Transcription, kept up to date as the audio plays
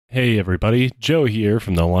Hey everybody, Joe here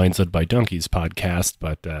from the Lines Led by Donkeys podcast,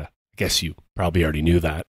 but I guess you probably already knew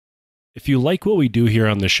that. If you like what we do here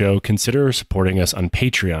on the show, consider supporting us on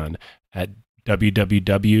Patreon at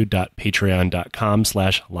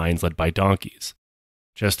www.patreon.com/linesledbydonkeys.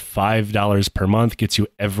 Just $5 per month gets you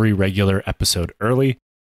every regular episode early,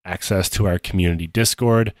 access to our community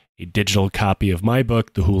Discord, a digital copy of my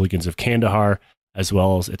book, The Hooligans of Kandahar, as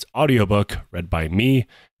well as its audiobook read by me,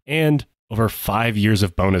 and over 5 years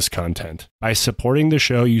of bonus content. By supporting the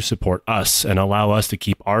show, you support us and allow us to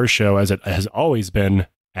keep our show, as it has always been,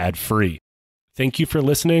 ad-free. Thank you for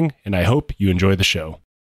listening, and I hope you enjoy the show.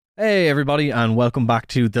 Hey everybody, and welcome back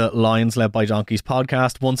to the Lions Led by Donkeys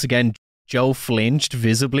podcast. Once again, Joe flinched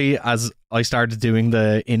visibly as I started doing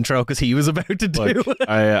the intro because he was about to do. Look,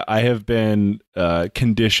 I have been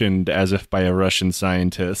conditioned as if by a Russian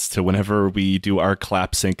scientist to, whenever we do our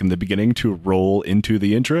clap sync in the beginning, to roll into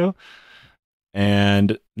the intro.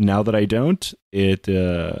 And now that I don't, it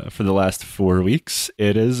for the last 4 weeks,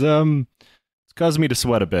 it is it's caused me to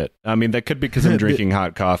sweat a bit. I mean, that could be because I'm drinking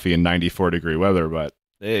hot coffee in 94-degree weather, but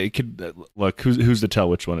it could look. Who's to tell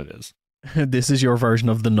which one it is? This is your version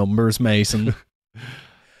of the numbers, Mason.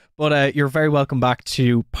 But you're very welcome back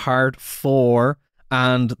to part 4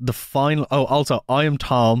 and the final. Oh, also, I am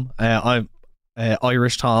Tom. I'm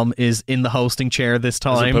Irish Tom is in the hosting chair this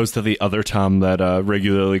time, as opposed to the other Tom that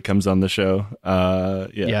regularly comes on the show.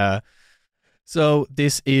 Yeah. So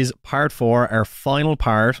this is part 4, our final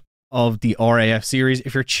part of the RAF series.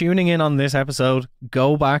 If you're tuning in on this episode,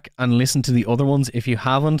 go back and listen to the other ones. If you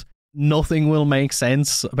haven't, nothing will make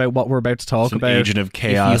sense about what we're about to talk about. Agent of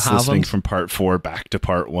Chaos listening from part 4 back to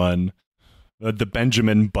part 1. The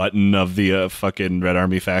Benjamin Button of the fucking Red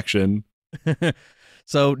Army faction.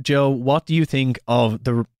 So, Joe, what do you think of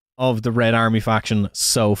the Red Army faction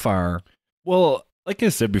so far? Well, like I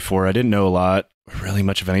said before, I didn't know a lot, really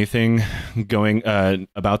much of anything going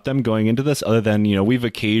about them going into this, other than, we've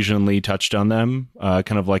occasionally touched on them,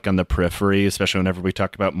 kind of like on the periphery, especially whenever we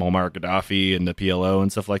talk about Muammar Gaddafi and the PLO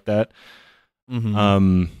and stuff like that.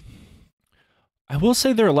 Mm-hmm. I will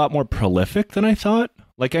say they're a lot more prolific than I thought.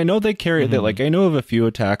 Like, I know they carry that. Like, I know of a few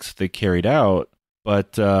attacks they carried out.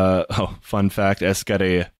 But, fun fact, I just got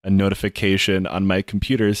a notification on my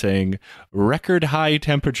computer saying record high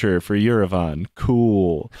temperature for Yerevan.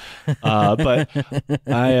 Cool. But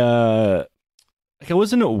I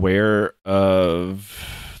wasn't aware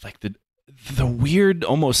of like the weird,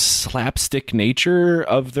 almost slapstick nature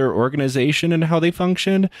of their organization and how they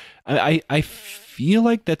function. I feel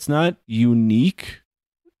like that's not unique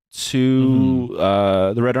to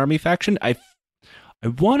the Red Army faction. I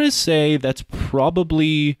want to say that's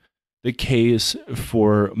probably the case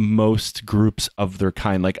for most groups of their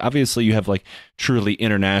kind. Like, obviously, you have like truly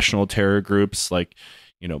international terror groups, like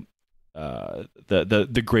the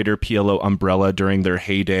greater PLO umbrella during their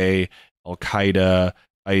heyday, Al Qaeda,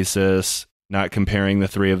 ISIS. Not comparing the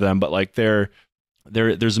three of them, but like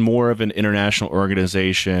there's more of an international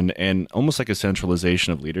organization and almost like a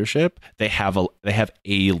centralization of leadership. They have a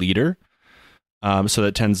leader. So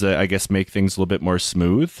that tends to, I guess, make things a little bit more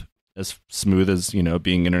smooth as,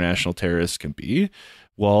 being international terrorists can be.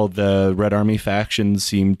 While the Red Army factions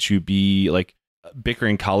seem to be like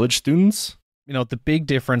bickering college students. The big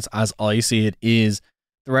difference, as I see it, is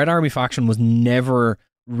the Red Army faction was never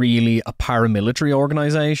really a paramilitary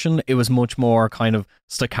organization. It was much more kind of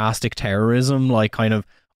stochastic terrorism, like kind of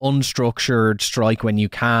unstructured, strike when you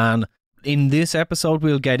can. In this episode,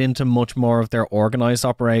 we'll get into much more of their organized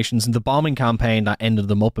operations, and the bombing campaign that ended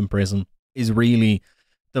them up in prison is really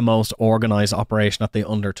the most organized operation that they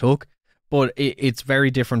undertook. But it's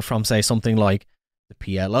very different from, say, something like the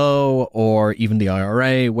PLO or even the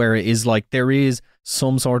IRA, where it is like there is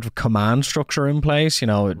some sort of command structure in place,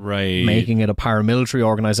 right, making it a paramilitary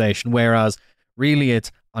organization, whereas really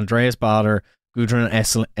it's Andreas Baader, Gudrun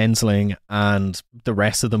Ensling, and the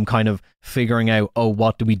rest of them kind of figuring out,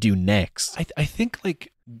 what do we do next? I think the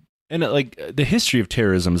history of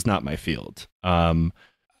terrorism is not my field.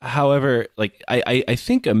 However, I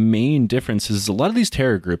think a main difference is a lot of these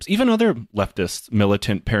terror groups, even other leftist,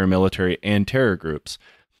 militant, paramilitary, and terror groups,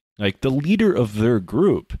 like the leader of their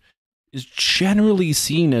group is generally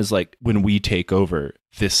seen as like, when we take over,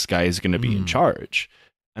 this guy is going to be in charge.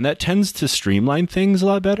 And that tends to streamline things a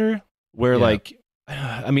lot better. Where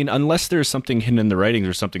unless there's something hidden in the writings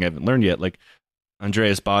or something I haven't learned yet, like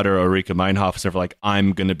Andreas Baader or Ulrike Meinhof is ever like,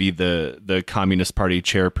 I'm going to be the Communist Party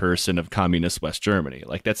chairperson of Communist West Germany.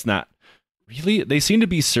 Like, that's not really, they seem to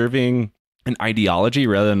be serving an ideology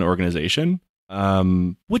rather than an organization,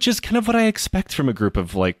 which is kind of what I expect from a group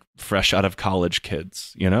of like fresh out of college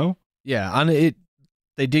kids, Yeah, and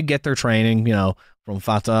they did get their training, from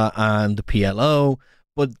Fatah and the PLO,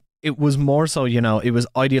 but it was more so, it was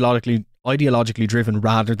ideologically driven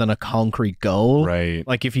rather than a concrete goal. Right.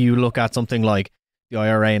 Like if you look at something like the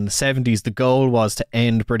IRA in the 70s, the goal was to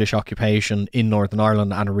end British occupation in Northern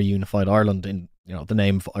Ireland and a reunified Ireland in, the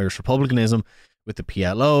name of Irish republicanism. With the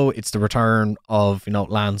PLO, it's the return of,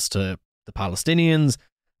 lands to the Palestinians,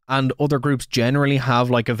 and other groups generally have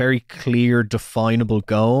like a very clear, definable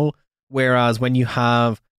goal. Whereas when you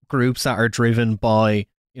have groups that are driven by,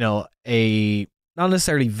 a not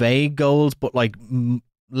necessarily vague goals, but like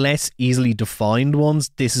less easily defined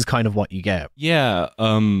ones, this is kind of what you get. Yeah.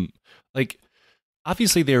 Like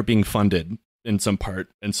obviously they're being funded in some part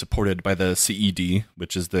and supported by the CED,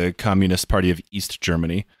 which is the Communist Party of East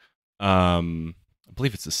Germany. I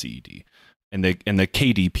believe it's the CED, and the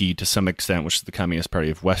KDP to some extent, which is the Communist Party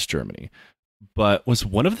of West Germany. But was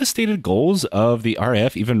one of the stated goals of the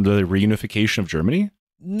RAF even the reunification of Germany?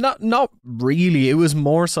 Not really. It was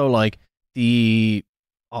more so like the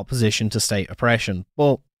opposition to state oppression.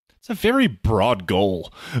 Well, it's a very broad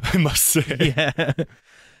goal, I must say.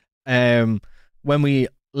 Yeah. When we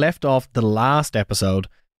left off the last episode,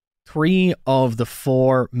 3 of the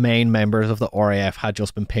 4 main members of the RAF had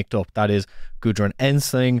just been picked up. That is Gudrun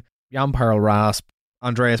Ensing, Jan Perl Rasp,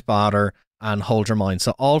 Andreas Baader, and Holger Mein.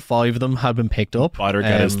 So all 5 of them had been picked up. Baader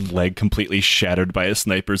got his leg completely shattered by a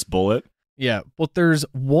sniper's bullet. Yeah, but there's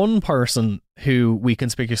one person who we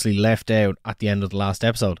conspicuously left out at the end of the last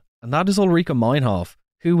episode, and that is Ulrika Meinhof,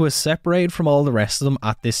 who was separated from all the rest of them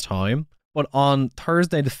at this time. But on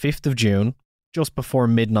Thursday the 5th of June, just before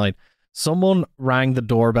midnight, someone rang the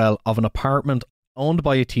doorbell of an apartment owned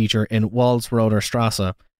by a teacher in Walsroder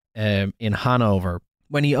Strasse in Hanover.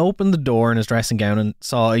 When he opened the door in his dressing gown and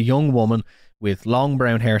saw a young woman with long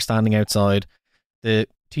brown hair standing outside, the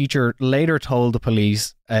teacher later told the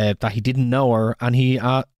police that he didn't know her, and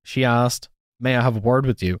she asked, "May I have a word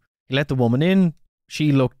with you?" He let the woman in.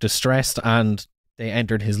 She looked distressed, and they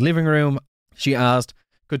entered his living room. She asked,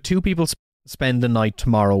 "Could 2 people spend the night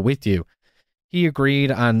tomorrow with you?" He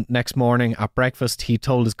agreed, and next morning at breakfast, he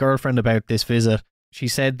told his girlfriend about this visit. She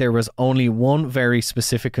said there was only one very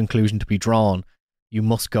specific conclusion to be drawn. You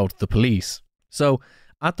must go to the police. So,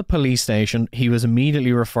 at the police station, he was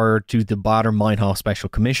immediately referred to the Baader Meinhof Special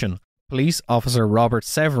Commission. Police officer Robert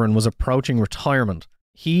Severin was approaching retirement.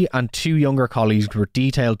 He and 2 younger colleagues were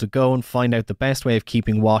detailed to go and find out the best way of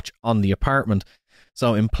keeping watch on the apartment.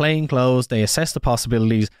 So, in plain clothes, they assessed the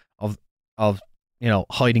possibilities of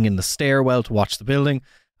hiding in the stairwell to watch the building.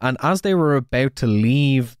 And as they were about to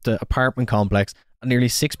leave the apartment complex at nearly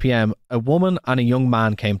 6 p.m., a woman and a young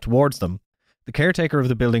man came towards them. The caretaker of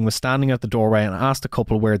the building was standing at the doorway and asked the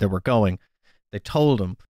couple where they were going. They told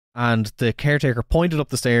him, and the caretaker pointed up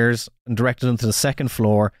the stairs and directed them to the 2nd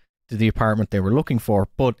floor to the apartment they were looking for.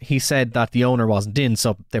 But he said that the owner wasn't in,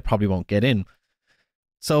 so they probably won't get in.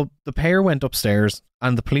 So the pair went upstairs,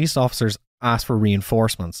 and the police officers asked for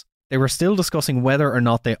reinforcements. They were still discussing whether or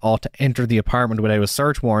not they ought to enter the apartment without a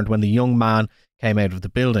search warrant when the young man came out of the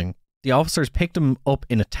building. The officers picked him up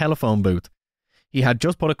in a telephone booth. He had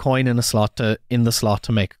just put a coin in the slot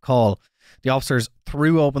to make a call. The officers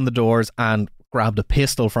threw open the doors and grabbed a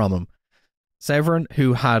pistol from him. Severin,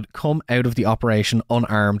 who had come out of the operation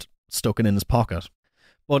unarmed, stuck it in his pocket.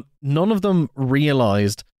 But none of them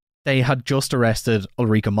realised they had just arrested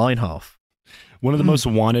Ulrika Meinhof. One of the most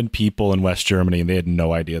wanted people in West Germany, and they had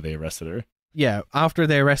no idea they arrested her. Yeah, after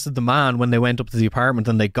they arrested the man, when they went up to the apartment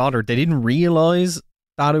and they got her, they didn't realise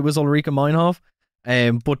that it was Ulrika Meinhof.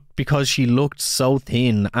 But because she looked so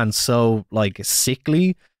thin and so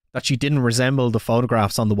sickly that she didn't resemble the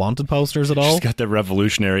photographs on the wanted posters at all. She's got the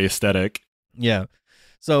revolutionary aesthetic. Yeah.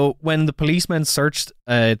 So when the policemen searched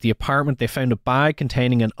the apartment, they found a bag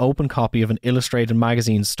containing an open copy of an illustrated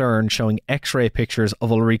magazine Stern showing x-ray pictures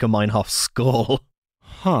of Ulrika Meinhof's skull.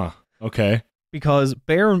 Huh. Okay. Because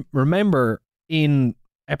remember in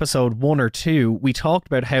episode 1 or 2, we talked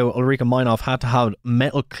about how Ulrika Meinhof had to have a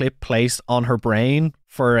metal clip placed on her brain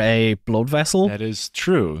for a blood vessel. That is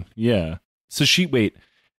true. Yeah. So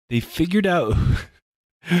they figured out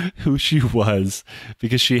who she was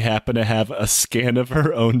because she happened to have a scan of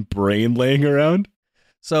her own brain laying around.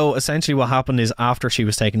 So essentially what happened is after she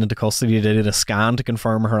was taken into custody, they did a scan to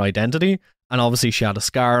confirm her identity. And obviously she had a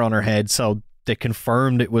scar on her head, so they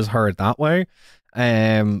confirmed it was her that way.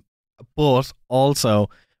 But also,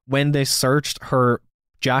 when they searched her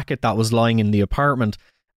jacket that was lying in the apartment,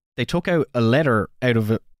 they took out a letter out of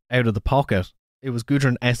the pocket. It was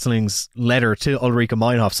Gudrun Essling's letter to Ulrika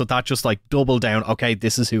Meinhof, so that just doubled down. Okay,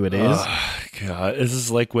 this is who it is. Oh, God, this is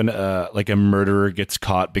like when a murderer gets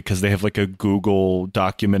caught because they have a Google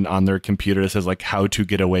document on their computer that says how to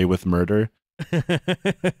get away with murder.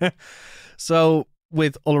 So,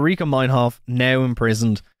 with Ulrike Meinhof now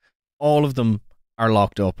imprisoned, all of them are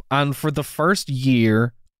locked up. And for the first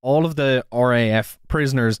year, all of the RAF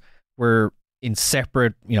prisoners were in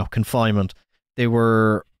separate, confinement. They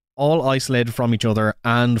were all isolated from each other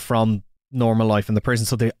and from normal life in the prison.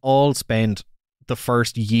 So they all spent the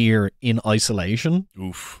first year in isolation.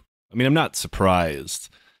 Oof. I mean, I'm not surprised.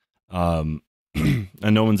 And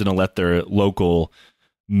no one's going to let their local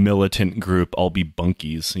militant group all be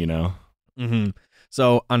bunkies, Mm-hmm.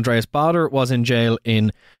 So Andreas Baader was in jail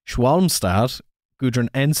in Schwalmstadt. Gudrun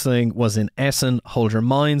Ensling was in Essen. Holger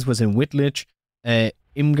Mines was in Wittlich.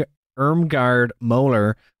 Irmgard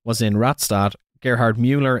Moeller was in Rastatt. Gerhard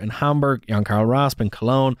Müller in Hamburg. Jan Karl Rasp in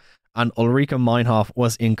Cologne. And Ulrike Meinhof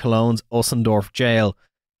was in Cologne's Ossendorf jail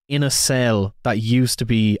in a cell that used to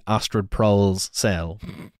be Astrid Prohl's cell.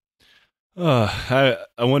 I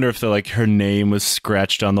wonder if her name was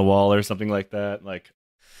scratched on the wall or something like that.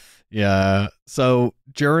 Yeah. So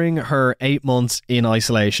during her 8 months in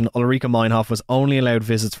isolation, Ulrike Meinhof was only allowed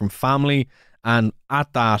visits from family, and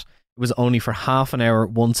at that, it was only for half an hour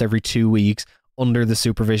once every 2 weeks under the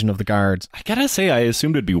supervision of the guards. I gotta say, I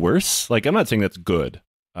assumed it'd be worse. I'm not saying that's good.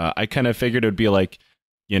 I kind of figured it'd be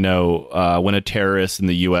when a terrorist in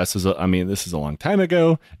the U.S. this is a long time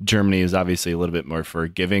ago. Germany is obviously a little bit more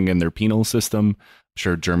forgiving in their penal system. I'm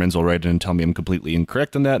sure Germans will write in and tell me I'm completely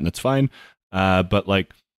incorrect on that, and that's fine. But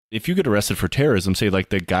if you get arrested for terrorism, say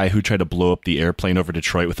the guy who tried to blow up the airplane over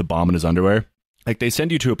Detroit with a bomb in his underwear, they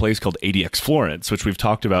send you to a place called ADX Florence, which we've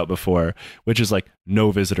talked about before, which is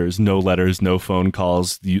no visitors, no letters, no phone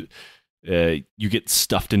calls. You get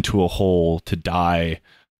stuffed into a hole to die.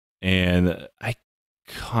 And I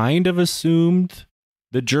kind of assumed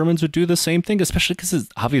the Germans would do the same thing, especially because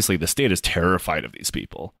obviously the state is terrified of these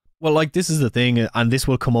people. Well, this is the thing, and this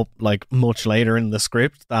will come up much later in the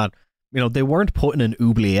script, that they weren't put in an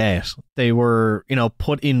oubliette. They were,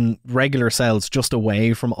 put in regular cells just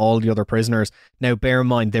away from all the other prisoners. Now, bear in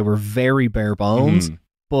mind, they were very bare bones,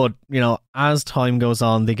 but, as time goes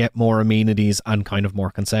on, they get more amenities and kind of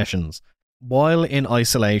more concessions. While in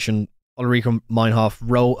isolation, Ulrike Meinhof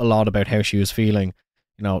wrote a lot about how she was feeling.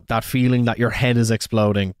 That feeling that your head is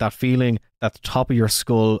exploding, that feeling that the top of your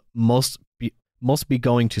skull must be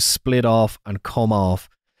going to split off and come off.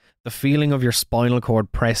 The feeling of your spinal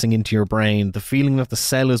cord pressing into your brain, the feeling that the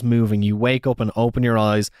cell is moving. You wake up and open your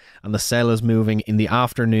eyes and the cell is moving. In the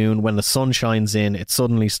afternoon, when the sun shines in, it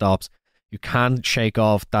suddenly stops. You can't shake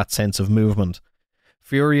off that sense of movement.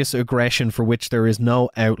 Furious aggression for which there is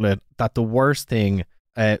no outlet. That's the worst thing.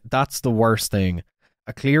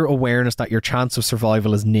 A clear awareness that your chance of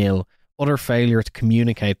survival is nil. Utter failure to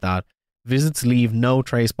communicate that. Visits leave no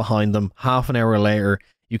trace behind them. Half an hour later,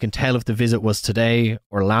 you can tell if the visit was today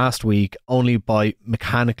or last week only by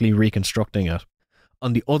mechanically reconstructing it.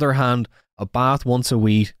 On the other hand, a bath once a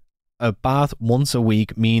week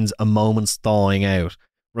means a moment's thawing out,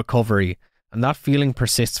 recovery, and that feeling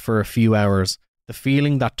persists for a few hours. The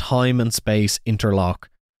feeling that time and space interlock.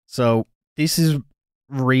 So this is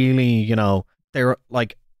really, they're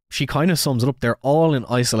she kind of sums it up. They're all in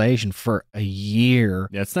isolation for a year.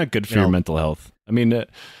 Yeah, it's not good for your mental health. I mean,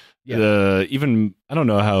 even I don't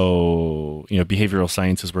know how behavioral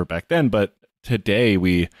sciences were back then, but today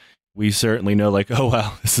we certainly know oh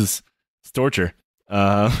wow, it's torture.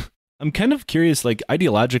 I'm kind of curious,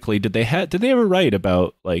 ideologically, did they ever write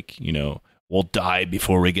about we'll die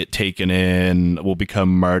before we get taken in, we'll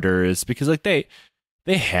become martyrs, because they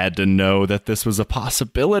had to know that this was a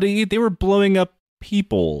possibility. They were blowing up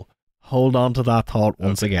people. Hold on to that thought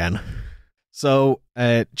once again. So,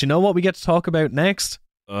 do you know what we get to talk about next?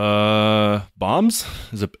 Bombs?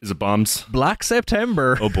 Is it bombs? Black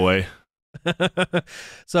September. Oh boy.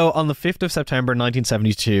 So on the 5th of September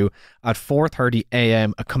 1972 at 4:30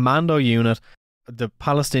 a.m. a commando unit, the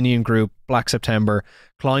Palestinian group Black September,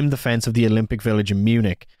 climbed the fence of the Olympic Village in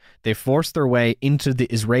Munich. They forced their way into the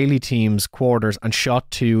Israeli team's quarters and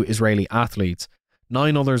shot 2 Israeli athletes.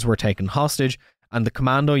 9 others were taken hostage, and the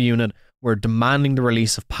commando unit were demanding the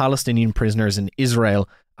release of Palestinian prisoners in Israel,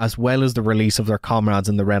 as well as the release of their comrades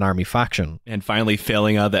in the Red Army faction. And finally,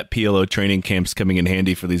 failing out that PLO training camp's coming in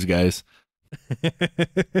handy for these guys.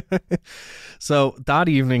 So that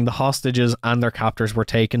evening, the hostages and their captors were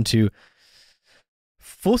taken to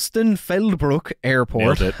Fürstenfeldbruck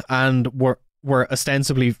Airport and were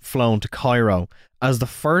ostensibly flown to Cairo. As the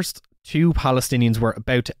first 2 Palestinians were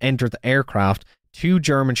about to enter the aircraft, 2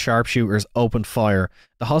 German sharpshooters opened fire.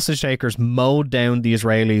 The hostage takers mowed down the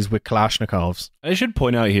Israelis with Kalashnikovs. I should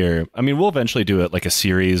point out here, I mean, we'll eventually do it like a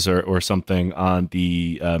series or something on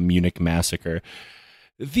the Munich massacre.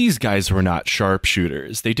 these guys were not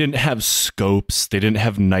sharpshooters. They didn't have scopes. They didn't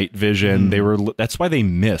have night vision. That's why they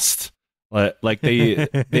missed. Like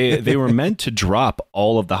they were meant to drop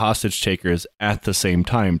all of the hostage takers at the same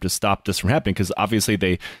time to stop this from happening, because obviously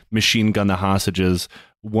they machine gun the hostages.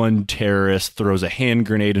 One terrorist throws a hand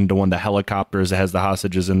grenade into one of the helicopters that has the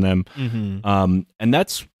hostages in them. And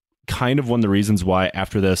that's kind of one of the reasons why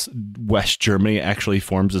after this, West Germany actually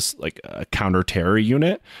forms this like a counter-terror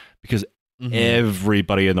unit, because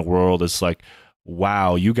everybody in the world is like,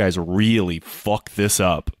 wow, you guys really fucked this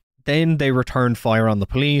up. Then they returned fire on the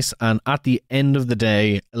police, and at the end of the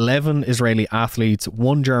day, 11 Israeli athletes,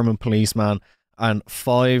 1 German policeman, and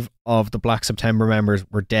 5 of the Black September members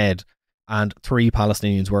were dead, and 3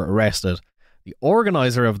 Palestinians were arrested. The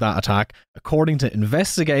organizer of that attack, according to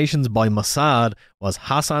investigations by Mossad, was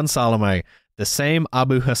Hassan Salameh, the same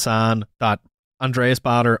Abu Hassan that Andreas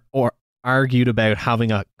Baader argued about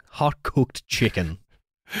having a hot-cooked chicken.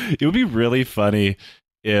 It would be really funny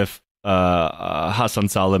if Hassan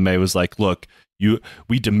Salameh was like, look,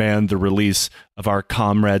 we demand the release of our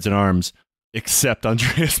comrades in arms, except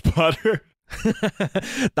Andreas Baader.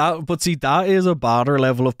 That is a Baader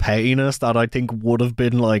level of pettiness that I think would have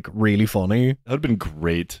been like really funny. That would have been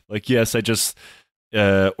great. Like, yes, I just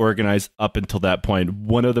organized up until that point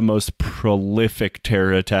one of the most prolific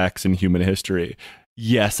terror attacks in human history.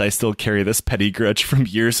 Yes, I still carry this petty grudge from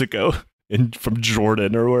years ago from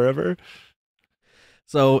Jordan or wherever.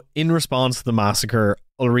 So, in response to the massacre,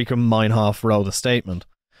 Ulrike Meinhof wrote a statement.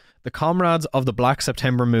 The comrades of the Black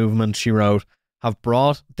September movement, she wrote, have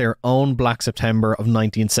brought their own Black September of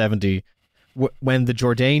 1970, when the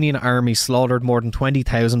Jordanian army slaughtered more than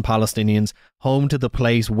 20,000 Palestinians, home to the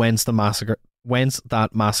place whence that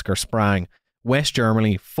massacre sprang. West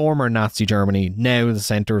Germany, former Nazi Germany, now the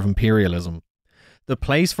centre of imperialism. The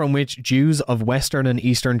place from which Jews of Western and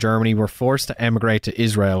Eastern Germany were forced to emigrate to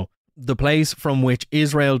Israel. The place from which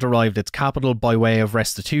Israel derived its capital by way of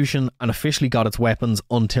restitution and officially got its weapons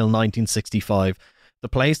until 1965. The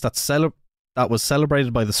place that was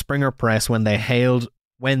celebrated by the Springer Press when they hailed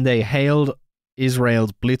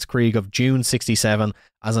Israel's blitzkrieg of June 67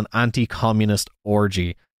 as an anti-communist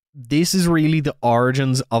orgy. This is really the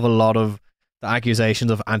origins of a lot of the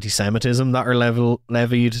accusations of anti-Semitism that are leveled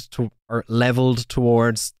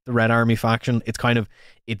towards the Red Army faction.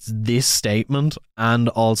 It's this statement, and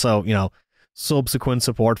also, subsequent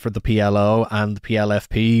support for the PLO and the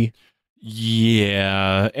PLFP.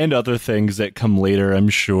 Yeah, and other things that come later, I'm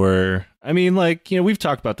sure. I mean, we've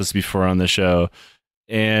talked about this before on the show,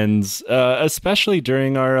 and especially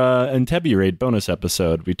during our Entebbe raid bonus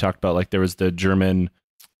episode, we talked about there was the German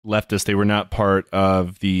leftists. They were not part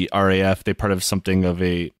of the RAF. They part of something of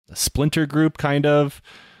a splinter group, kind of,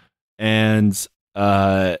 and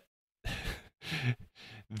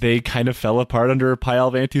they kind of fell apart under a pile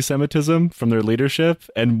of anti-Semitism from their leadership.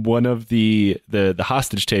 And one of the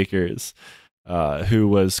hostage takers, who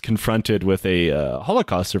was confronted with a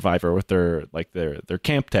Holocaust survivor with their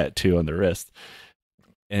camp tattoo on their wrist,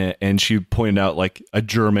 and she pointed out a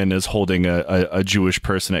German is holding a Jewish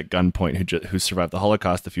person at gunpoint who survived the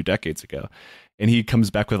Holocaust a few decades ago, and he comes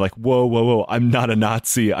back with whoa, I'm not a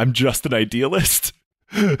Nazi, I'm just an idealist.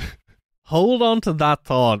 Hold on to that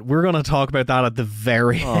thought. We're going to talk about that at the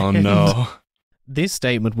very end. Oh no. This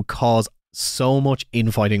statement would cause so much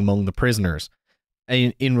infighting among the prisoners.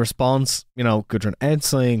 In response, Gudrun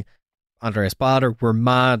Edsling, Andreas Baader were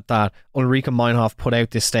mad that Ulrike Meinhof put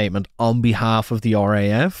out this statement on behalf of the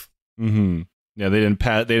RAF. Mm-hmm. Yeah, they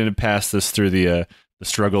didn't pass this through the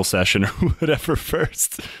struggle session or whatever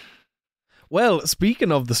first. Well,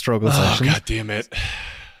 speaking of the struggle session, God damn it!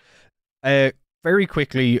 Very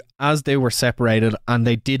quickly, as they were separated and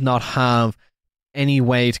they did not have any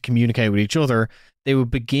way to communicate with each other, they would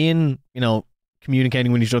begin,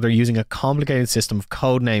 communicating with each other using a complicated system of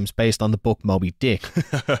code names based on the book Moby Dick.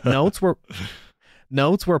 Notes were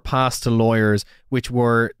passed to lawyers, which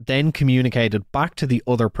were then communicated back to the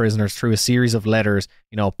other prisoners through a series of letters,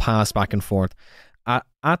 passed back and forth.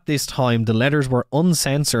 At this time, the letters were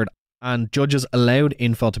uncensored, and judges allowed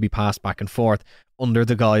info to be passed back and forth under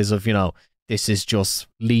the guise of, this is just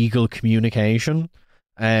legal communication.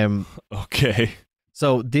 Okay.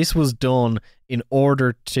 So this was done in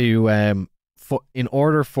order for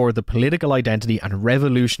the political identity and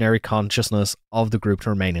revolutionary consciousness of the group to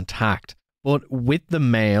remain intact. But with the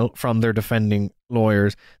mail from their defending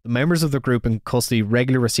lawyers, the members of the group in custody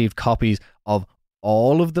regularly received copies of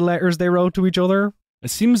all of the letters they wrote to each other. It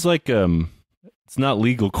seems like it's not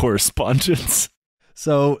legal correspondence.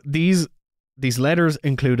 So these letters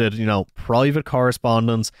included, private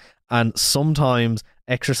correspondence and sometimes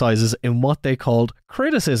exercises in what they called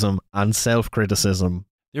criticism and self-criticism.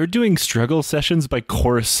 They were doing struggle sessions by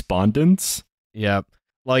correspondence? Yeah.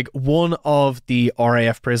 Like one of the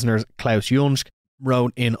RAF prisoners, Klaus Junsch,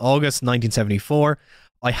 wrote in August 1974,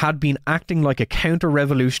 I had been acting like a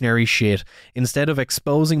counter-revolutionary shit instead of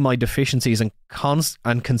exposing my deficiencies and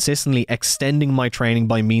consistently extending my training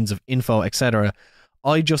by means of info, etc.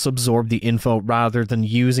 I just absorbed the info rather than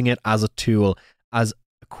using it as a tool, as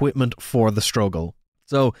equipment for the struggle.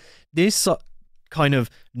 So this kind of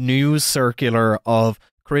news circular of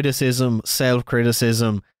criticism,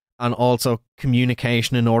 self-criticism, and also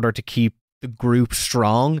communication in order to keep the group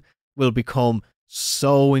strong will become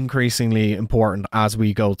so increasingly important as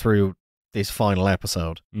we go through this final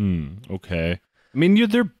episode. Okay. I mean,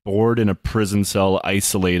 they're bored in a prison cell,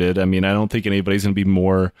 isolated. I mean, I don't think anybody's going to be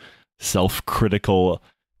more self-critical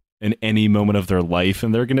in any moment of their life,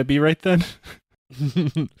 and they're going to be right then.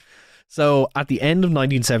 So, at the end of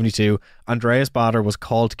 1972, Andreas Baader was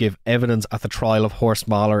called to give evidence at the trial of Horst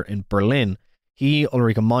Mahler in Berlin. He,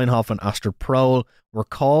 Ulrike Meinhof, and Astrid Prohl were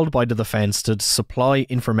called by the defence to supply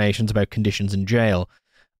information about conditions in jail.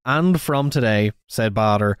 And from today, said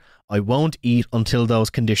Baader, I won't eat until those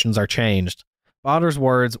conditions are changed. Baader's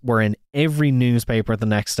words were in every newspaper the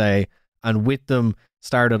next day, and with them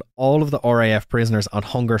started all of the RAF prisoners on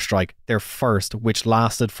hunger strike, their first, which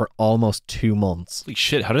lasted for almost 2 months. Holy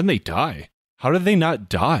shit, how did they die? How did they not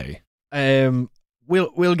die?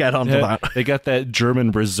 We'll get onto that. They got that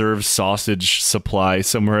German reserve sausage supply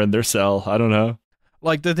somewhere in their cell. I don't know.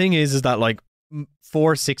 Like, the thing is that, like,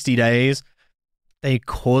 for 60 days, they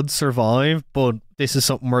could survive, but this is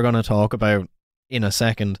something we're going to talk about in a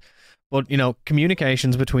second. But, you know,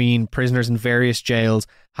 communications between prisoners in various jails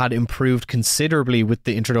had improved considerably with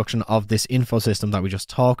the introduction of this info system that we just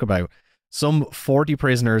talked about. Some 40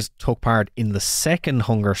 prisoners took part in the second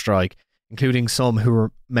hunger strike, including some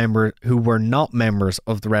who were not members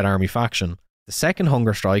of the Red Army faction. The second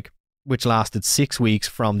hunger strike, which lasted 6 weeks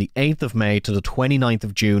from the 8th of May to the 29th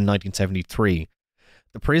of June 1973.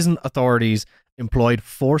 The prison authorities employed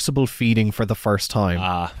forcible feeding for the first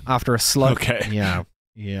time. After a slight... Okay.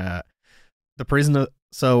 Yeah. The prison...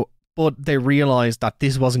 But they realized that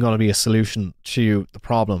this wasn't going to be a solution to the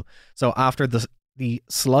problem. So after the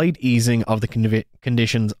slight easing of the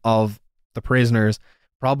conditions of the prisoners,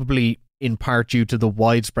 probably in part due to the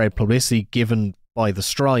widespread publicity given by the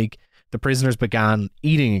strike, the prisoners began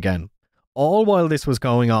eating again. All while this was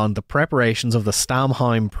going on, the preparations of the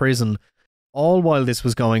Stammheim prison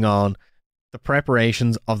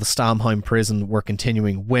were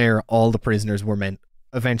continuing, where all the prisoners were meant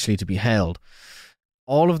eventually to be held.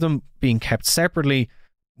 All of them being kept separately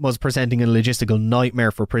was presenting a logistical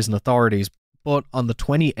nightmare for prison authorities, but on the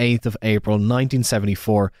 28th of April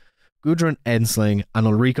 1974, Gudrun Ensling and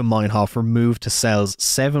Ulrike Meinhof were moved to cells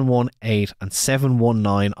 718 and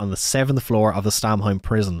 719 on the 7th floor of the Stammheim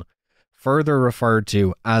prison, further referred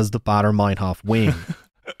to as the Baader-Meinhof wing.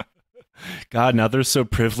 God, now they're so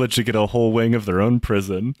privileged to get a whole wing of their own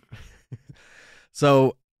prison.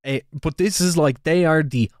 But this is like, they are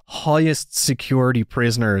the highest security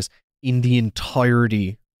prisoners in the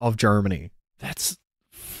entirety of Germany. That's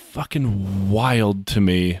fucking wild to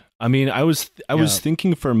me. I mean, I was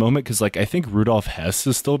thinking for a moment, because like I think Rudolf Hess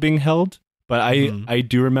is still being held, but I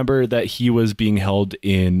do remember that he was being held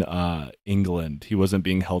in England. He wasn't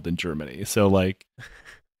being held in Germany. So like,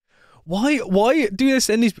 why do they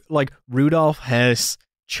send these, like, Rudolf Hess,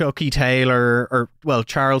 Chucky Taylor,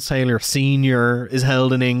 Charles Taylor Sr. is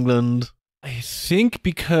held in England? I think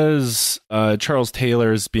because Charles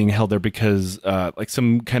Taylor is being held there because like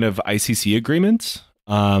some kind of ICC agreement.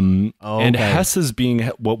 And Hess is being,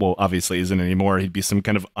 well, obviously isn't anymore. He'd be some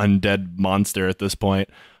kind of undead monster at this point.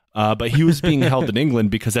 But he was being held in England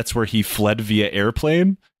because that's where he fled via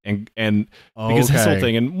airplane. And because his whole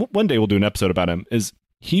thing, and one day we'll do an episode about him, is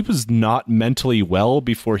he was not mentally well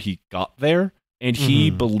before he got there. And he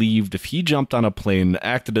believed if he jumped on a plane,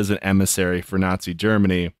 acted as an emissary for Nazi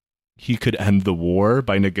Germany, he could end the war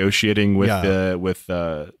by negotiating with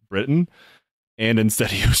Britain. And instead,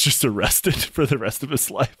 he was just arrested for the rest of his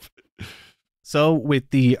life. So, with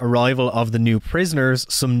the arrival of the new prisoners,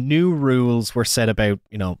 some new rules were set about,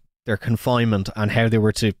 you know, their confinement and how they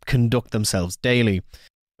were to conduct themselves daily.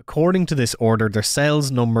 According to this order, their cells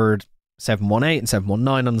numbered 718 and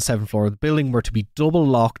 719 on the 7th floor of the building were to be double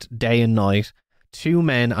locked day and night. 2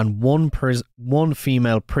 men and one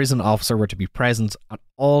female prison officer were to be present at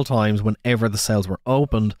all times whenever the cells were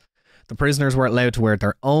opened. The prisoners were allowed to wear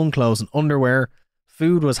their own clothes and underwear.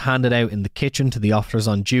 Food was handed out in the kitchen to the officers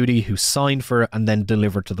on duty, who signed for it and then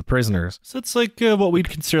delivered to the prisoners. So it's like what we'd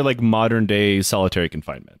consider like modern day solitary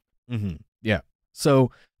confinement. Yeah.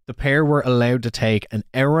 So The pair were allowed to take an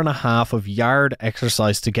hour and a half of yard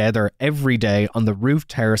exercise together every day on the roof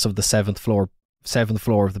terrace of the seventh floor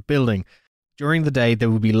of the building. During the day, they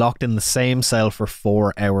would be locked in the same cell for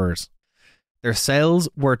 4 hours. Their cells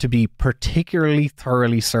were to be particularly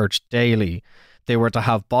thoroughly searched daily. They were to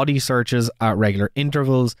have body searches at regular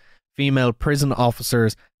intervals. Female prison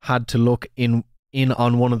officers had to look in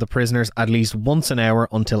on one of the prisoners at least once an hour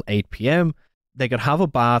until 8 p.m. They could have a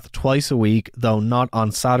bath twice a week, though not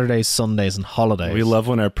on Saturdays, Sundays, and holidays. We love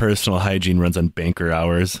when our personal hygiene runs on banker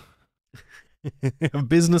hours. A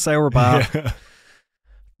business hour bath. Yeah.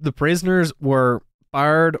 The prisoners were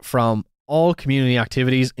barred from all community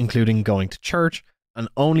activities, including going to church, and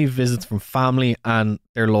only visits from family and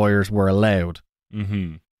their lawyers were allowed.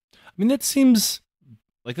 Mm-hmm. I mean, that seems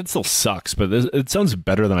like that still sucks, but it sounds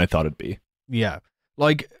better than I thought it'd be. Yeah.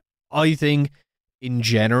 Like, I think in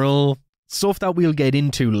general, stuff that we'll get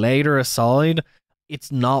into later aside,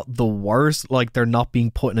 it's not the worst. Like, they're not being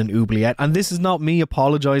put in an oubliette. And this is not me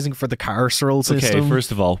apologizing for the carceral system. Okay,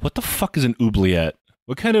 first of all, what the fuck is an oubliette?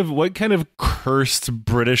 What kind of cursed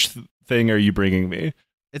British thing are you bringing me?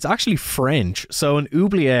 It's actually French. So an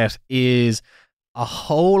oubliette is a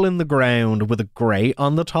hole in the ground with a grate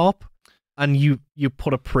on the top, and you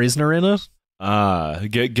put a prisoner in it.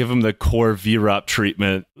 Give them the core VROP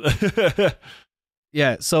treatment.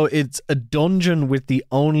 Yeah, so it's a dungeon with the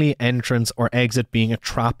only entrance or exit being a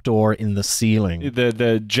trapdoor in the ceiling.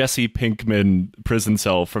 The Jesse Pinkman prison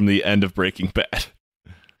cell from the end of Breaking Bad.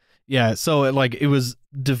 Yeah, so it was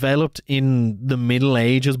developed in the Middle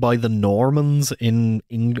Ages by the Normans in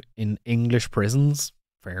English prisons.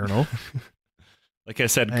 Fair enough. Like I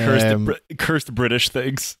said, cursed British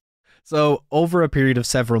things. So over a period of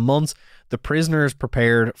several months, the prisoners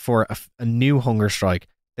prepared for a new hunger strike,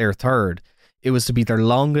 their third. It was to be their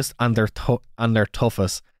longest and their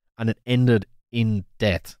toughest, and it ended in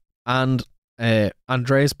death. And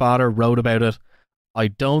Andreas Baader wrote about it. I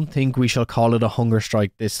don't think we shall call it a hunger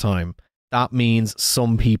strike this time. That means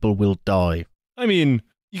some people will die. I mean,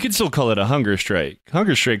 you could still call it a hunger strike.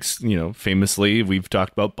 Hunger strikes, famously, we've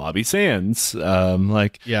talked about Bobby Sands.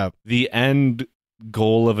 The end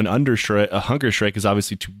goal of a hunger strike is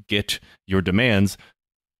obviously to get your demands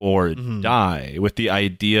or die, with the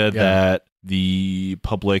idea that the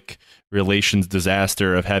public relations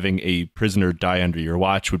disaster of having a prisoner die under your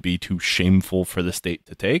watch would be too shameful for the state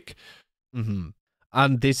to take. Mm-hmm.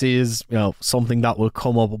 And this is, something that will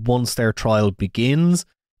come up once their trial begins,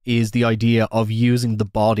 is the idea of using the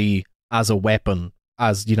body as a weapon.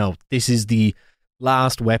 As, this is the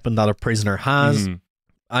last weapon that a prisoner has,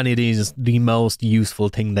 and it is the most useful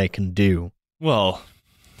thing they can do. Well,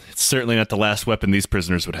 it's certainly not the last weapon these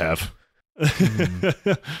prisoners would have.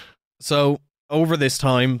 So, over this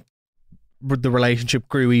time, the relationship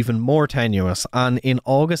grew even more tenuous, and in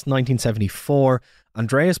August 1974,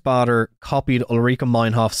 Andreas Baader copied Ulrike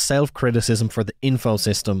Meinhof's self-criticism for the info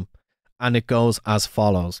system, and it goes as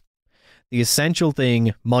follows. The essential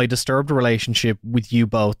thing, my disturbed relationship with you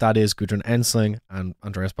both, that is Gudrun Ensling and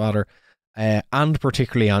Andreas Baader, and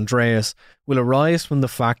particularly Andreas, will arise from the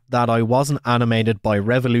fact that I wasn't animated by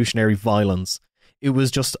revolutionary violence. It was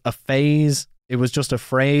just a phrase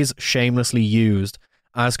shamelessly used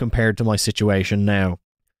as compared to my situation now.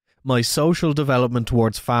 My social development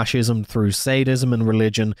towards fascism through sadism and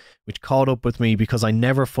religion, which caught up with me because I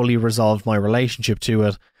never fully resolved my relationship to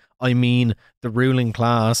it, I mean the ruling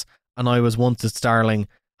class, and I was once its darling,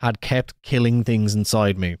 had kept killing things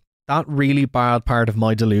inside me. That really bad part of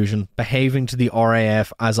my delusion, behaving to the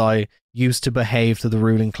RAF as I used to behave to the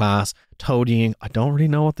ruling class, toadying. I don't really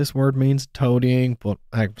know what this word means, toadying, but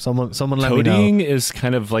someone let me know. Toadying is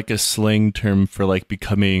kind of like a slang term for like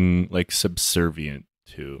becoming like subservient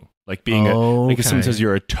to, like being like if someone says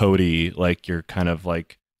you're a toady, like you're kind of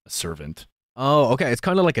like a servant. Oh, okay. It's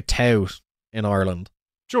kind of like a tout in Ireland.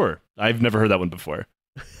 Sure. I've never heard that one before.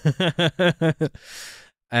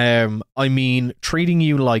 I mean, treating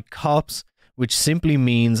you like cops, which simply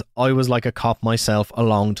means I was like a cop myself a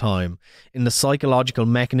long time, in the psychological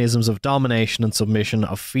mechanisms of domination and submission,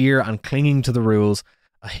 of fear and clinging to the rules,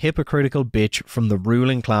 a hypocritical bitch from the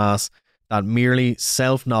ruling class that merely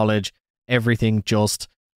self-knowledge everything just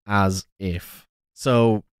as if.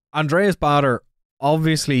 So, Andreas Baader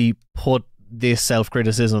obviously put this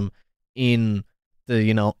self-criticism in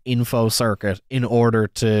the, info circuit in order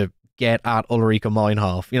to get at Ulrike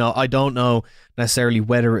Meinhof. I don't know necessarily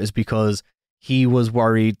whether it is because he was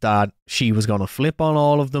worried that she was going to flip on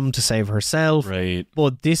all of them to save herself. Right.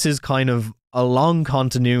 But this is kind of a long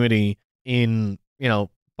continuity in,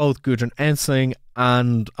 both Gudrun Ensling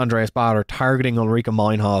and Andreas Baader targeting Ulrike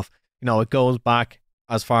Meinhof. It goes back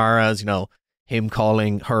as far as, him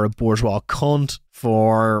calling her a bourgeois cunt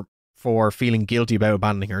for feeling guilty about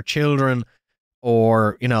abandoning her children,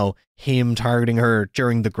 or, you know, him targeting her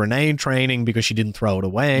during the grenade training because she didn't throw it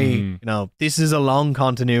away. You know, this is a long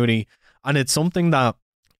continuity, and it's something that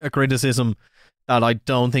a criticism that I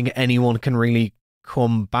don't think anyone can really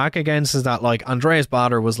come back against is that, like, Andreas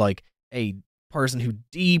Baader was like a person who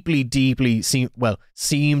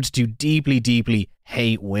seemed to deeply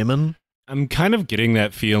hate women. I'm kind of getting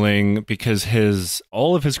that feeling because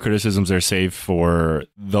all of his criticisms are saved for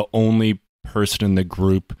the only person in the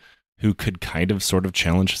group who could kind of sort of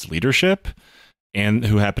challenge his leadership, and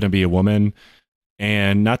who happened to be a woman.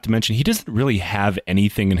 And not to mention, he doesn't really have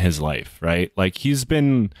anything in his life, right? Like, he's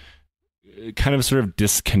been kind of sort of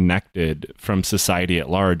disconnected from society at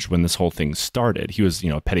large when this whole thing started. He was, you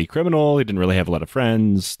know, a petty criminal. He didn't really have a lot of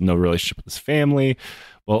friends, no relationship with his family.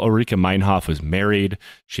 Well, Ulrike Meinhof was married.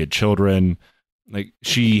 She had children. Like,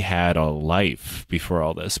 she had a life before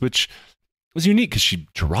all this, which was unique because she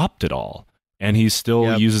dropped it all. And he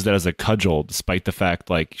still uses that as a cudgel, despite the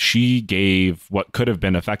fact, like, she gave what could have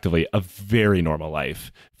been effectively a very normal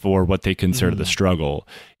life for what they consider the struggle.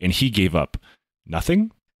 And he gave up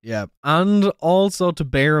nothing. Yeah. And also to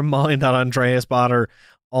bear in mind that Andreas Baader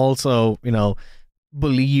also, you know,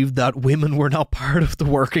 believed that women were not part of the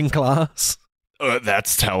working class.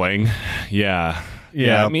 That's telling. Yeah.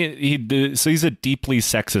 I mean, so he's a deeply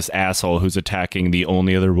sexist asshole who's attacking the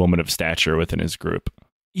only other woman of stature within his group,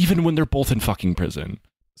 even when they're both in fucking prison.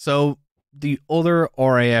 So the other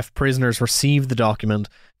RAF prisoners received the document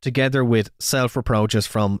together with self-reproaches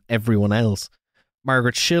from everyone else.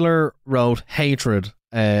 Margrit Schiller wrote hatred.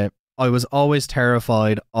 I was always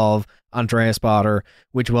terrified of Andreas Baader,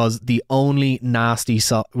 which was the only other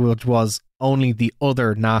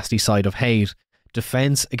nasty side of hate.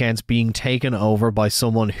 Defense against being taken over by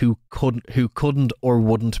someone who couldn't or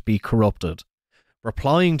wouldn't be corrupted.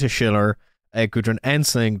 Replying to Schiller, Gudrun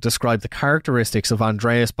Ensling described the characteristics of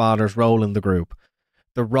Andreas Baader's role in the group.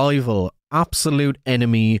 The rival, absolute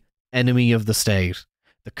enemy of the state.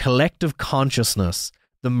 The collective consciousness,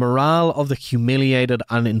 the morale of the humiliated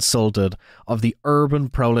and insulted, of the urban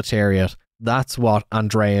proletariat. That's what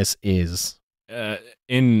Andreas is.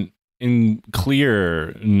 In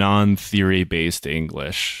clear, non-theory based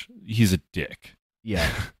English, he's a dick.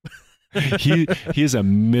 Yeah. he is a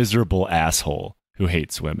miserable asshole who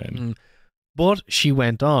hates women. But she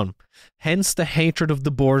went on. Hence the hatred of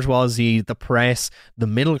the bourgeoisie, the press, the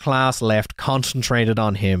middle class left concentrated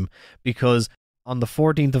on him, because on the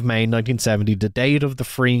 14th of May 1970, the date of the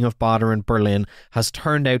freeing of Baader in Berlin has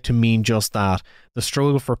turned out to mean just that, the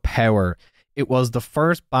struggle for power. It was the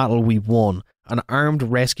first battle we won, an armed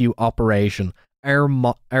rescue operation, our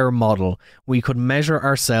model. We could measure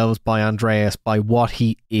ourselves by Andreas, by what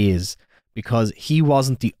he is, because he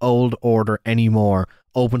wasn't the old order anymore,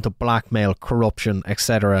 open to blackmail, corruption,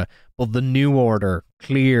 etc., but the new order,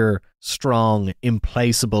 clear, strong,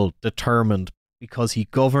 implacable, determined, because he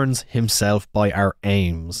governs himself by our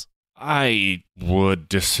aims. I would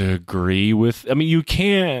disagree with... I mean, you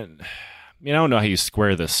can't... I mean, I don't know how you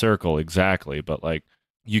square the circle exactly, but, like,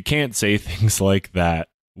 you can't say things like that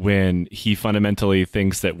when he fundamentally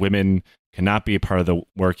thinks that women cannot be a part of the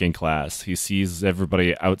working class. He sees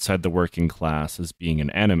everybody outside the working class as being an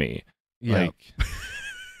enemy. Yeah. Like,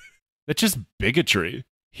 that's just bigotry.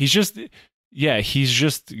 He's just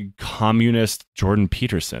communist Jordan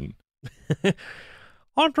Peterson.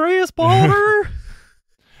 Andreas Baader!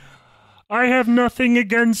 I have nothing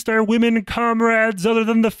against our women comrades other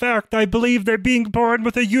than the fact I believe that being born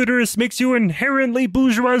with a uterus makes you inherently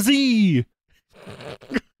bourgeoisie.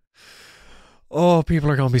 Oh, people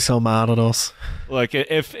are going to be so mad at us. Like,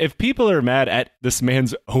 if people are mad at this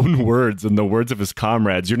man's own words and the words of his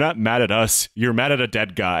comrades, you're not mad at us. You're mad at a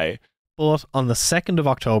dead guy. But on the 2nd of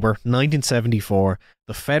October 1974,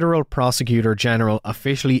 the Federal Prosecutor General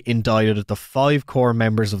officially indicted the 5 core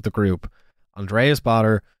members of the group: Andreas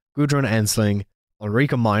Baader, Gudrun Ensling, Ulrike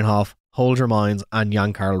Meinhof, Holger Mines, and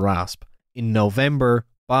Jan Karl Rasp. In November,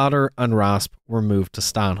 Baader and Rasp were moved to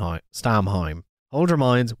Stamheim. Holger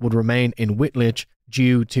Mines would remain in Wittlich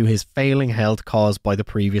due to his failing health caused by the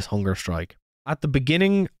previous hunger strike. At the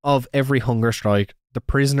beginning of every hunger strike, the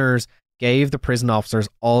prisoners gave the prison officers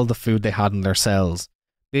all the food they had in their cells.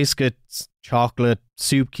 Biscuits, chocolate,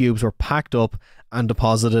 soup cubes were packed up and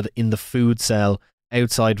deposited in the food cell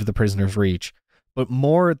outside of the prisoners' reach. But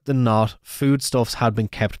more than not, foodstuffs had been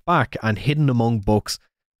kept back and hidden among books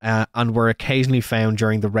and were occasionally found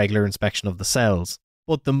during the regular inspection of the cells.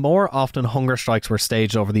 But the more often hunger strikes were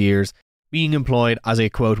staged over the years, being employed as a,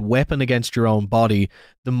 quote, weapon against your own body,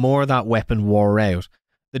 the more that weapon wore out.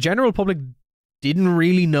 The general public didn't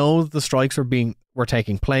really know the strikes were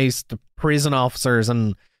taking place. The prison officers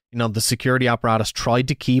and the security apparatus tried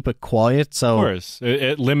to keep it quiet. So, of course,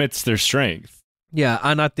 it limits their strength. Yeah,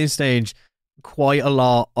 and at this stage, quite a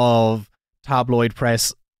lot of tabloid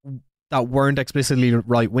press that weren't explicitly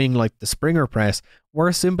right-wing, like the Springer press,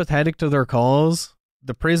 were sympathetic to their cause.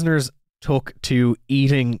 The prisoners took to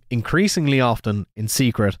eating increasingly often in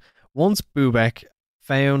secret. Once Bubeck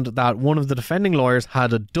found that one of the defending lawyers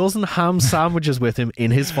had a dozen ham sandwiches with him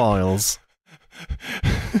in his files.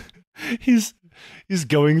 He's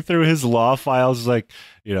going through his law files, like,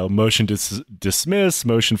 motion to dismiss,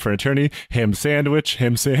 motion for attorney, ham sandwich,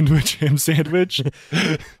 ham sandwich, ham sandwich.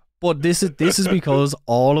 But this is because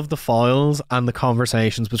all of the files and the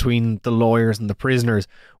conversations between the lawyers and the prisoners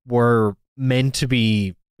were meant to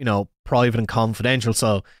be, private and confidential.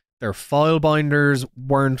 So their file binders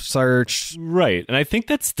weren't searched. Right. And I think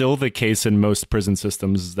that's still the case in most prison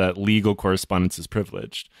systems, that legal correspondence is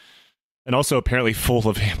privileged. And also apparently full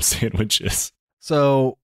of ham sandwiches.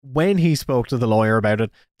 So when he spoke to the lawyer about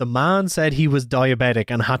it, the man said he was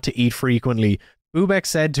diabetic and had to eat frequently. Bubeck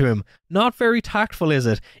said to him, "Not very tactful, is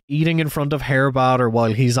it, eating in front of Herr Baader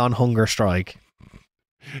while he's on hunger strike?"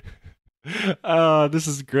 This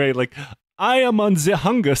is great. Like, I am on the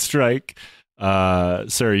hunger strike.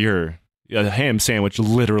 Sir, your ham sandwich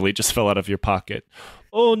literally just fell out of your pocket.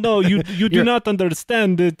 Oh no, you do not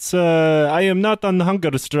understand. It's I am not on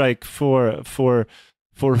hunger strike for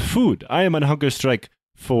food. I am on hunger strike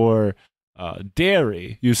for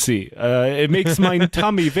dairy. You see, it makes my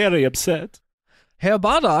tummy very upset. Herr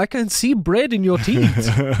Baader, I can see bread in your teeth.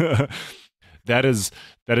 That is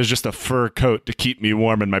just a fur coat to keep me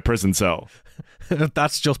warm in my prison cell.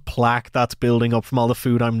 That's just plaque that's building up from all the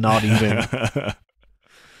food I'm not eating.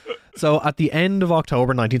 So at the end of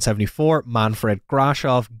October 1974, Manfred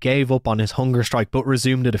Grashoff gave up on his hunger strike but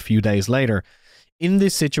resumed it a few days later. In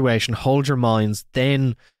this situation, Hold Your Minds,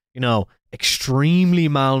 then, extremely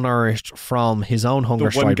malnourished from his own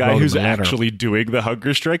hunger strike. The one guy who's actually doing the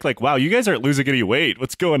hunger strike, like, wow, you guys aren't losing any weight.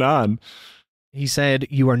 What's going on? He said,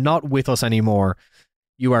 "You are not with us anymore.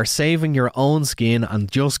 You are saving your own skin and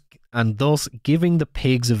thus giving the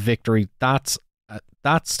pigs a victory. That's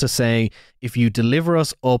to say, if you deliver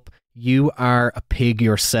us up, you are a pig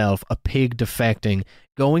yourself, a pig defecting,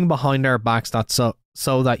 going behind our backs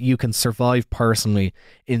so that you can survive personally.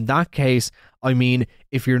 In that case, I mean,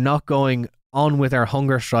 if you're not going on with our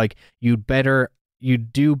hunger strike, you'd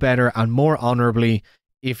do better and more honorably.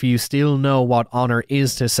 If you still know what honor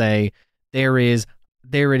is to say, there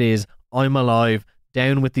it is, I'm alive,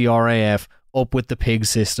 down with the RAF, up with the pig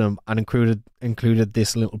system," and included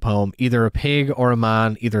this little poem: "Either a pig or a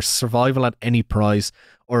man, either survival at any price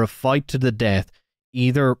or a fight to the death,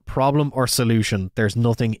 either problem or solution, there's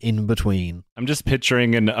nothing in between." I'm just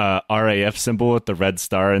picturing an RAF symbol with the red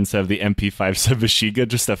star instead of the MP5 Subashiga,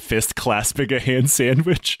 just a fist clasping a hand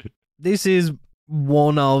sandwich. This is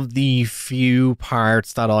one of the few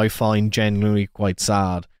parts that I find genuinely quite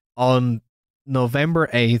sad. On November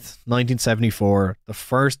 8th, 1974, the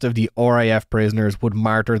first of the RAF prisoners would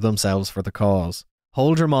martyr themselves for the cause.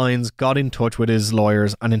 Hold Your Minds got in touch with his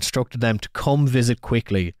lawyers and instructed them to come visit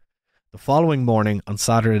quickly. The following morning, on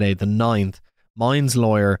Saturday the 9th, Minds'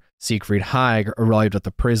 lawyer, Siegfried Haag, arrived at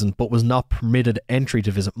the prison but was not permitted entry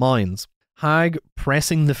to visit Minds. Haag,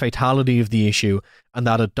 pressing the fatality of the issue and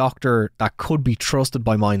that a doctor that could be trusted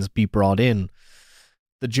by Minds be brought in.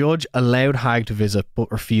 The judge allowed Haag to visit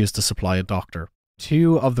but refused to supply a doctor.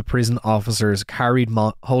 Two of the prison officers carried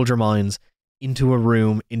Hold Your Minds into a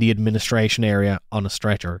room in the administration area on a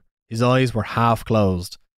stretcher. His eyes were half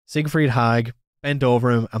closed. Siegfried Haag bent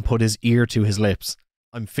over him and put his ear to his lips.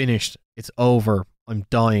 "I'm finished. It's over. I'm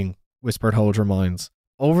dying," whispered Hold Your Minds.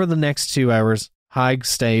 Over the next 2 hours, Haag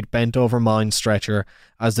stayed bent over Minds' stretcher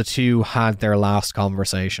as the two had their last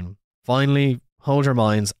conversation. Finally, Hold Your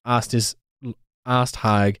Minds asked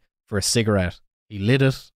Haag for a cigarette. He lit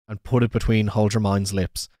it and put it between Hold Your Minds'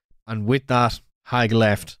 lips. And with that, Haag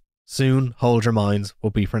left. Soon, Hold Your Minds will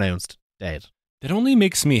be pronounced dead. That only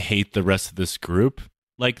makes me hate the rest of this group.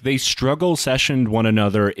 Like, they struggle sessioned one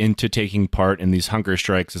another into taking part in these hunger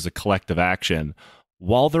strikes as a collective action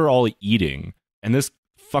while they're all eating. And this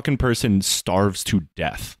fucking person starves to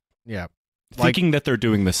death. Yeah. Thinking that they're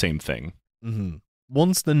doing the same thing. Mm-hmm.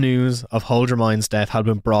 Once the news of Hold Your Mind's death had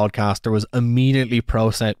been broadcast, there was immediately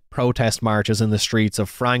protest marches in the streets of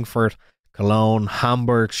Frankfurt, Cologne,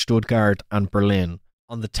 Hamburg, Stuttgart, and Berlin.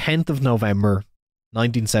 On the 10th of November,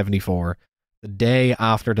 1974, the day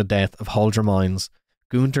after the death of Hold Your Minds,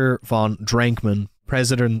 Gunther von Drenkmann,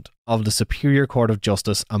 president of the Superior Court of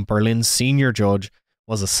Justice and Berlin's senior judge,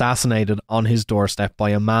 was assassinated on his doorstep by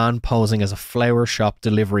a man posing as a flower shop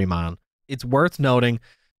delivery man. It's worth noting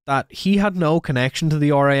that he had no connection to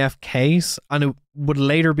the RAF case, and it would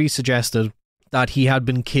later be suggested that he had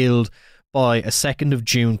been killed by a 2nd of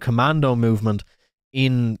June commando movement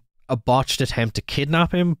in a botched attempt to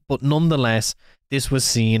kidnap him, but nonetheless, this was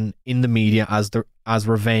seen in the media as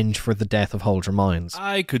revenge for the death of Hold Your Minds.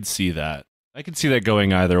 I could see that. I could see that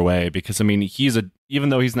going either way, because, I mean, even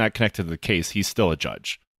though he's not connected to the case, he's still a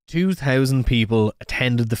judge. 2,000 people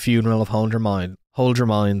attended the funeral of Hold Your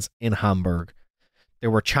Minds in Hamburg.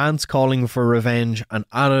 There were chants calling for revenge, and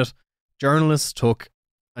at it, journalists took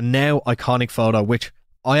a now iconic photo, which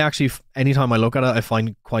I actually, anytime I look at it, I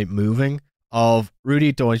find quite moving, of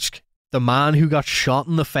Rudi Deutsch, the man who got shot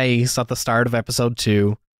in the face at the start of episode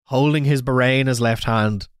 2, holding his beret in his left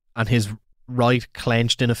hand and his right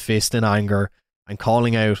clenched in a fist in anger and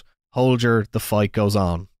calling out, "Hold your, the fight goes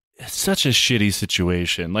on." It's such a shitty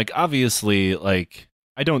situation. Like, obviously, like,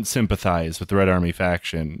 I don't sympathize with the Red Army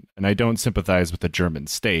faction, and I don't sympathize with the German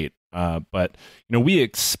state. But, you know, we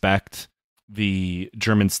expect the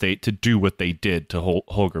German state to do what they did to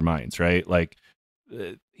Holger Mines, right? Like,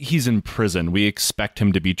 he's in prison. We expect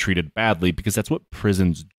him to be treated badly because that's what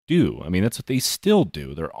prisons do. I mean, that's what they still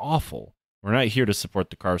do. They're awful. We're not here to support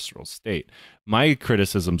the carceral state. My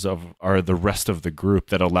criticisms are the rest of the group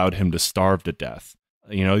that allowed him to starve to death.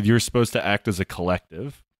 You know, you're supposed to act as a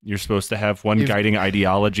collective. You're supposed to have one guiding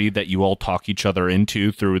ideology that you all talk each other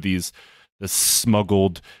into through this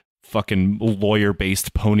smuggled fucking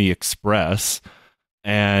lawyer-based Pony Express.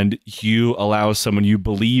 And you allow someone you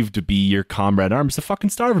believe to be your comrade arms to fucking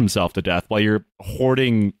starve himself to death while you're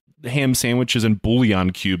hoarding ham sandwiches and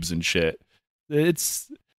bouillon cubes and shit.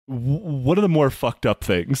 It's one of the more fucked up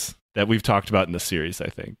things that we've talked about in the series, I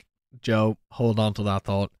think. Joe, hold on to that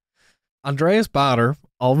thought. Andreas Baader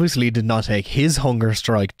obviously did not take his hunger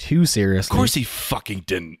strike too seriously. Of course he fucking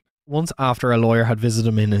didn't. Once after a lawyer had visited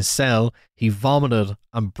him in his cell, he vomited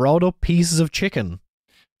and brought up pieces of chicken.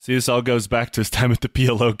 See, this all goes back to his time at the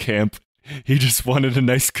PLO camp. He just wanted a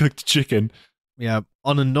nice cooked chicken. Yeah.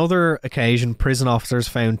 On another occasion, prison officers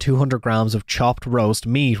found 200 grams of chopped roast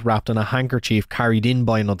meat wrapped in a handkerchief carried in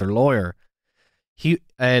by another lawyer.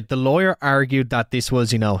 The lawyer argued that this was,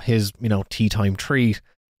 his, tea time treat.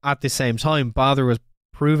 At the same time, Baader was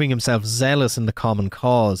proving himself zealous in the common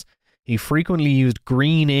cause. He frequently used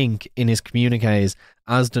green ink in his communiques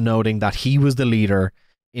as denoting that he was the leader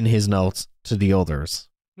in his notes to the others.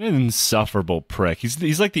 An insufferable prick.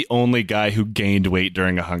 He's like the only guy who gained weight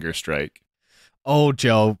during a hunger strike. Oh,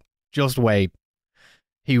 Joe, just wait.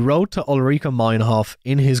 He wrote to Ulrika Meinhof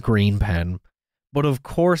in his green pen, "But of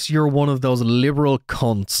course you're one of those liberal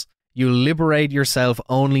cunts. You liberate yourself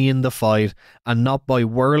only in the fight and not by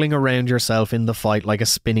whirling around yourself in the fight like a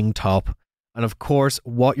spinning top. And of course,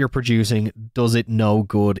 what you're producing does it no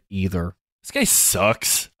good either." This guy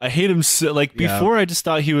sucks. I hate him so, before I just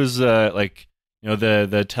thought he was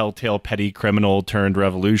the telltale petty criminal turned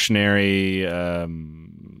revolutionary,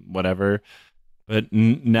 whatever. But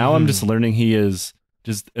now I'm just learning he is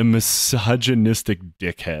just a misogynistic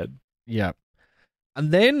dickhead. Yeah.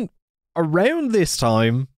 And then around this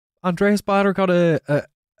time, Andreas Baader got an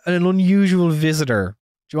unusual visitor.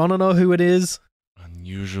 Do you want to know who it is?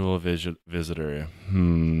 Unusual visitor.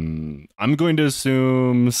 I'm going to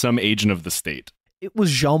assume some agent of the state. It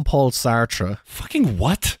was Jean-Paul Sartre. Fucking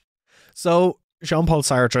what? So Jean-Paul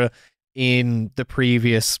Sartre, in the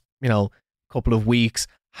previous, couple of weeks,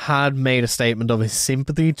 had made a statement of his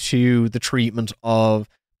sympathy to the treatment of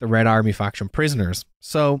the Red Army faction prisoners.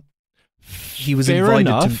 So he was Fair invited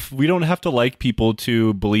enough. to... We don't have to like people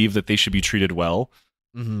to believe that they should be treated well.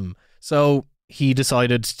 Mm-hmm. So he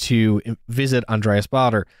decided to visit Andreas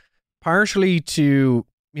Baader, partially to,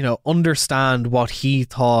 understand what he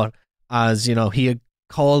thought as, he had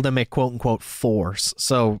called them a quote-unquote force.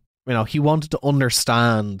 So, he wanted to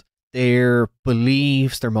understand their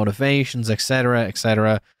beliefs, their motivations, etc.,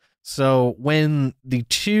 etc. So when the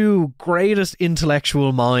two greatest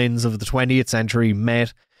intellectual minds of the 20th century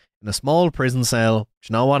met in a small prison cell, do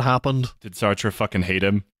you know what happened? Did Sartre fucking hate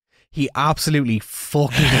him? He absolutely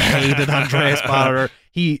fucking hated Andreas Baader.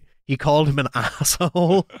 He called him an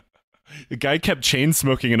asshole. The guy kept chain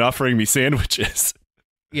smoking and offering me sandwiches.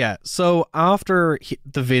 Yeah, so after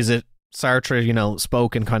the visit, Sartre,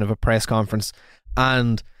 spoke in kind of a press conference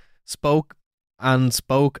and spoke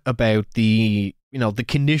about the, the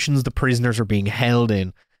conditions the prisoners are being held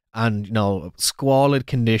in, and, squalid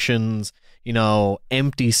conditions,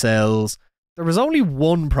 empty cells. There was only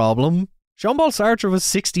one problem. Jean-Paul Sartre was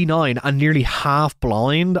 69 and nearly half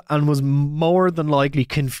blind and was more than likely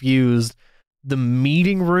confused the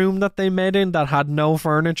meeting room that they met in that had no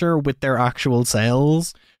furniture with their actual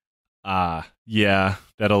cells. Yeah,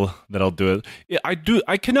 that'll do it. Yeah,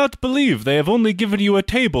 I cannot believe they have only given you a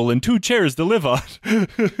table and 2 chairs to live on.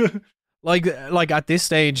 Like at this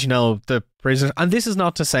stage, the prisoners, and this is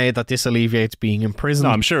not to say that this alleviates being in prison.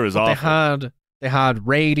 No, I'm sure it was awful. They had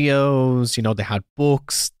radios, they had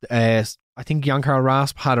books. I think Jan Karl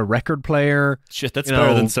Rasp had a record player. Shit, that's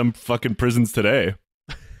better than some fucking prisons today.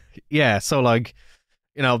 Yeah, so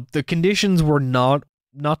the conditions were not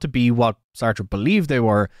to be what Sartre believed they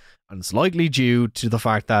were, and it's likely due to the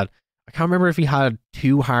fact that I can't remember if he had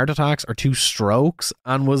 2 heart attacks or 2 strokes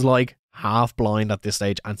and was half blind at this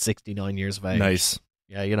stage and 69 years of age. Nice.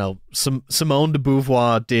 Yeah, Simone de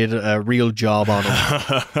Beauvoir did a real job on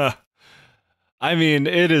him. I mean,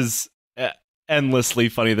 it is endlessly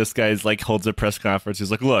funny. This guy's holds a press conference.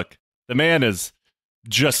 He's like, look, the man is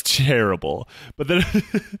just terrible, but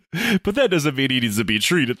that doesn't mean he needs to be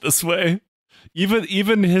treated this way.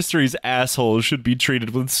 Even history's assholes should be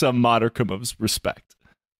treated with some modicum of respect.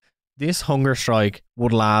 This hunger strike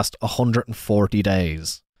would last 140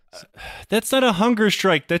 days. That's not a hunger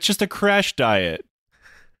strike. That's just a crash diet.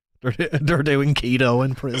 They're doing keto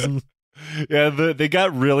in prison. Yeah, they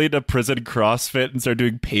got really into prison CrossFit and started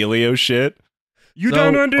doing paleo shit. You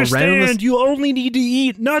don't understand. You only need to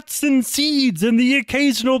eat nuts and seeds and the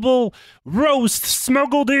occasional roast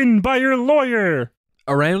smuggled in by your lawyer.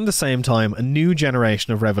 Around the same time, a new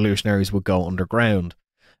generation of revolutionaries would go underground.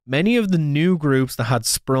 Many of the new groups that had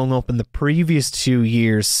sprung up in the previous 2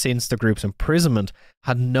 years since the group's imprisonment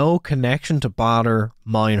had no connection to Baader,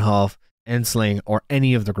 Meinhof, Ensling, or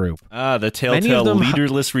any of the group. The telltale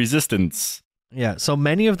leaderless resistance. Yeah, so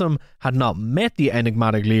many of them had not met the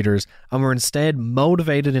enigmatic leaders and were instead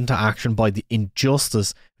motivated into action by the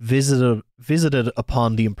injustice visited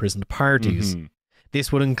upon the imprisoned parties. Mm-hmm. This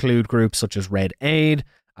would include groups such as Red Aid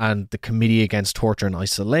and the Committee Against Torture and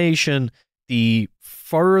Isolation, the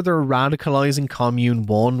further radicalizing Commune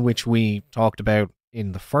 1, which we talked about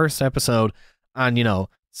in the first episode, and,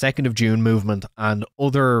 2nd of June movement and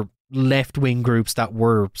other left-wing groups that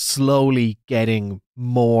were slowly getting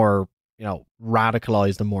more,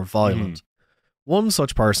 radicalized and more violent. One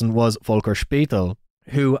such person was Volker Spietel,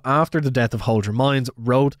 who, after the death of Hold Your Minds,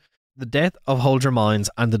 wrote, "The death of Hold Your Minds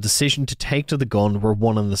and the decision to take to the gun were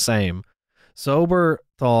one and the same. Sober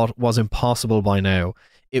thought was impossible by now.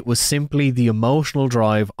 It was simply the emotional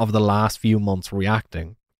drive of the last few months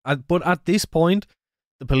reacting." But at this point,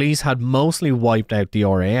 the police had mostly wiped out the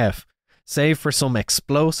RAF, save for some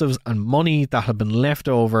explosives and money that had been left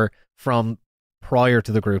over from prior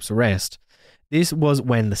to the group's arrest. This was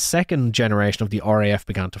when the second generation of the RAF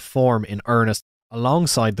began to form in earnest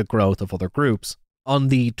alongside the growth of other groups. On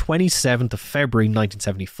the 27th of February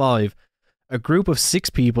 1975, a group of 6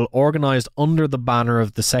 people organised under the banner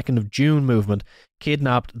of the 2nd of June movement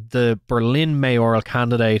kidnapped the Berlin mayoral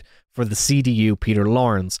candidate for the CDU, Peter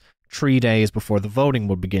Lorenz, 3 days before the voting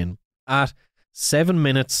would begin. At 7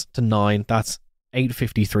 minutes to 9, that's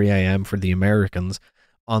 8:53 a.m. for the Americans,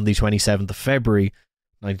 on the 27th of February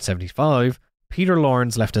 1975, Peter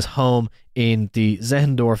Lorenz left his home in the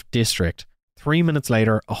Zehendorf district. 3 minutes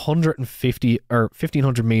later,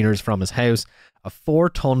 1,500 meters from his house, a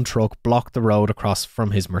 4-ton truck blocked the road across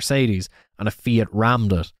from his Mercedes, and a Fiat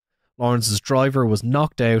rammed it. Lorenz's driver was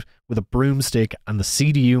knocked out with a broomstick, and the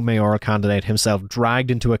CDU mayoral candidate himself dragged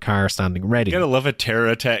into a car standing ready. You gotta love a terror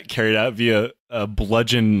attack carried out via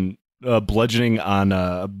bludgeoning on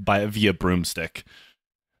via broomstick.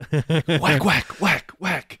 Whack, whack, whack,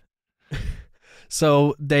 whack.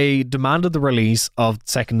 So they demanded the release of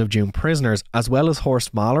 2nd of June prisoners, as well as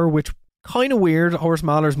Horst Mahler, which kind of weird. Horst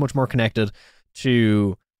Mahler is much more connected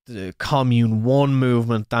to the Commune 1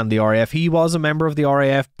 movement than the RAF. He was a member of the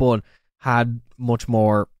RAF, but had much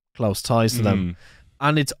more close ties to them.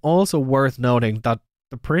 And it's also worth noting that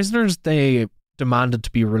the prisoners they demanded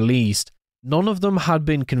to be released, none of them had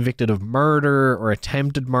been convicted of murder or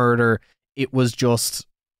attempted murder. It was just,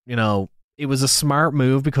 it was a smart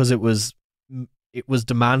move because it was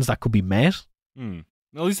demands that could be met. At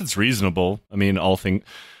least it's reasonable. I mean,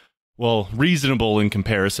 reasonable in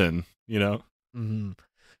comparison, Mm-hmm.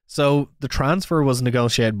 So the transfer was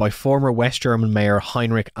negotiated by former West German Mayor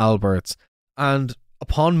Heinrich Alberts, and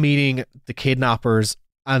upon meeting the kidnappers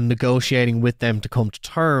and negotiating with them to come to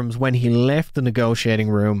terms, when he left the negotiating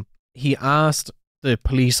room, he asked the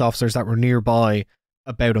police officers that were nearby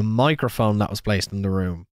about a microphone that was placed in the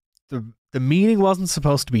room. The meeting wasn't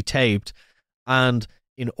supposed to be taped, and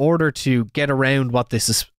in order to get around what the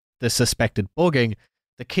suspected bugging,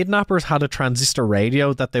 the kidnappers had a transistor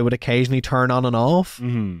radio that they would occasionally turn on and off.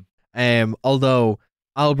 Mm-hmm. Although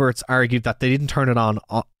Alberts argued that they didn't turn it on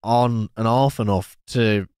and off enough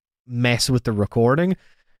to mess with the recording.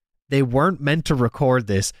 They weren't meant to record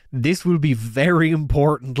this. This will be very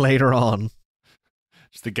important later on.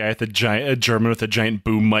 Just the guy with a German with a giant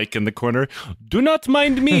boom mic in the corner. Do not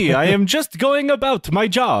mind me. I am just going about my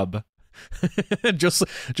job. just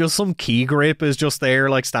some key grip is just there,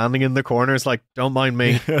 like standing in the corner. It's like, don't mind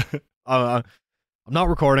me. I'm not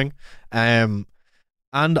recording. And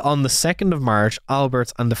on the 2nd of March,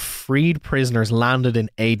 Alberts and the freed prisoners landed in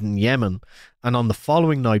Aden, Yemen. And on the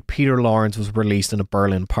following night, Peter Lawrence was released in a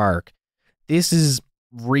Berlin park. This is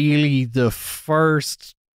really the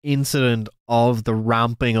first incident of the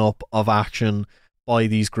ramping up of action by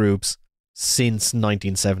these groups since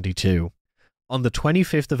 1972. On the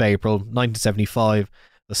 25th of April 1975,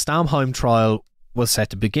 the Stammheim trial was set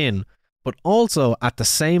to begin, but also at the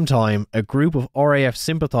same time a group of RAF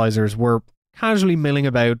sympathisers were casually milling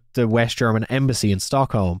about the West German embassy in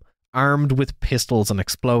Stockholm, armed with pistols and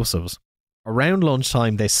explosives. Around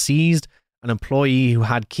lunchtime they seized an employee who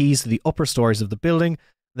had keys to the upper stories of the building,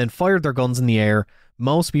 then fired their guns in the air.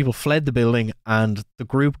 Most people fled the building, and the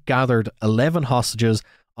group gathered 11 hostages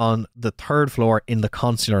on the 3rd floor in the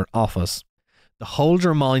consular office. The Hold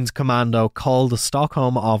Your Minds Commando called the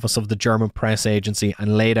Stockholm office of the German press agency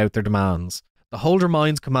and laid out their demands. The Hold Your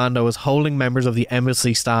Minds Commando is holding members of the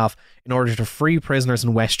embassy staff in order to free prisoners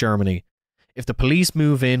in West Germany. If the police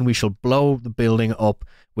move in, we shall blow the building up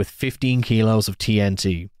with 15 kilos of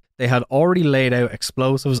TNT. They had already laid out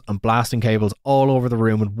explosives and blasting cables all over the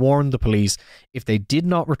room and warned the police if they did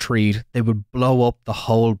not retreat, they would blow up the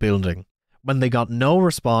whole building. When they got no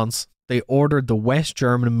response, they ordered the West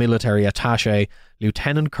German military attaché,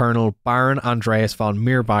 Lieutenant Colonel Baron Andreas von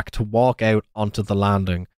Mirbach, to walk out onto the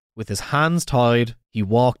landing. With his hands tied, he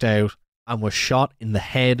walked out and was shot in the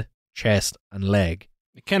head, chest and leg.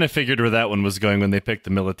 I kind of figured where that one was going when they picked the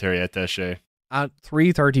military attaché. At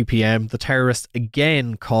 3:30 p.m, the terrorists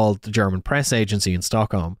again called the German press agency in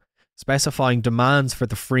Stockholm, specifying demands for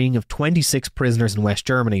the freeing of 26 prisoners in West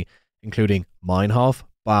Germany, including Meinhof,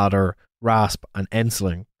 Baader, Rasp and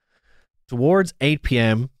Ensling. Towards 8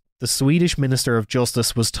 p.m, the Swedish Minister of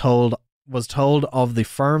Justice was told of the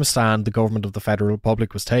firm stand the government of the Federal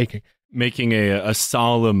Republic was taking. Making a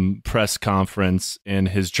solemn press conference in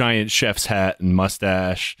his giant chef's hat and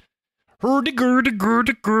mustache.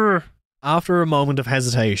 After a moment of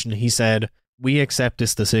hesitation, he said, "We accept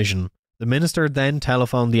this decision." The minister then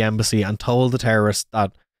telephoned the embassy and told the terrorists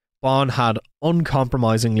that Bonn had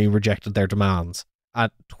uncompromisingly rejected their demands.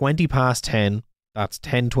 At 20 past 10, that's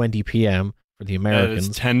 10:20 p.m. for the Americans.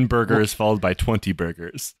 It's 10 burgers followed by 20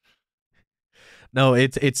 burgers. No,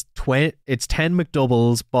 it's 10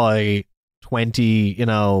 McDoubles by 20,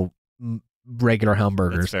 regular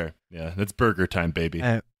hamburgers. That's fair. Yeah, that's burger time, baby.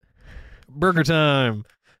 Burger time.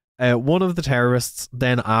 One of the terrorists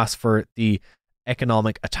then asked for the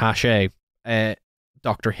economic attaché,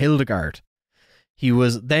 Dr. Hildegard. He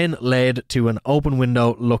was then led to an open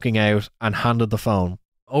window looking out and handed the phone.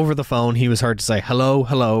 Over the phone, he was heard to say, "Hello,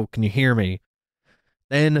 hello, can you hear me?"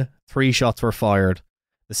 Then 3 shots were fired.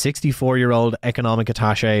 The 64-year-old economic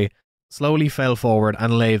attaché slowly fell forward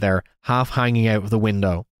and lay there, half hanging out of the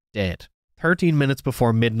window, dead. 13 minutes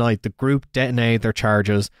before midnight, the group detonated their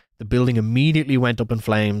charges. The building immediately went up in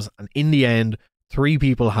flames, and in the end, 3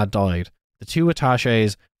 people had died. The 2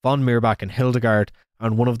 attachés, von Mirbach and Hildegard,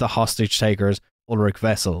 and one of the hostage takers, Ulrich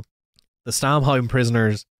Wessel. The Stammheim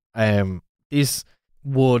prisoners, this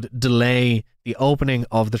would delay the opening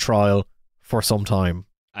of the trial for some time.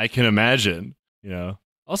 I can imagine,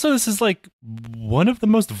 Also, this is like one of the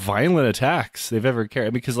most violent attacks they've ever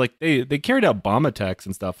carried, because like they carried out bomb attacks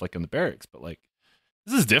and stuff like in the barracks, but like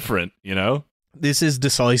this is different, This is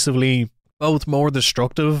decisively both more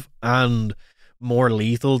destructive and more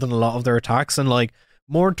lethal than a lot of their attacks, and like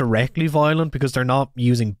more directly violent because they're not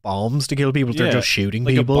using bombs to kill people, they're just shooting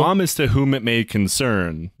people. A bomb is to whom it may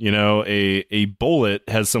concern, a bullet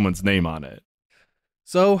has someone's name on it.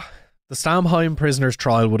 So the Stammheim prisoners'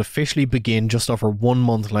 trial would officially begin just over 1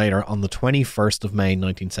 month later on the 21st of May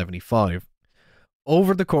 1975.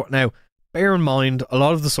 Over the court, now, bear in mind, a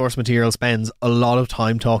lot of the source material spends a lot of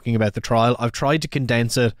time talking about the trial. I've tried to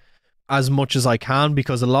condense it as much as I can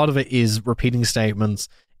because a lot of it is repeating statements.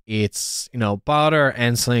 It's, Baader,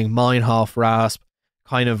 Ensling, Meinhof, Rasp,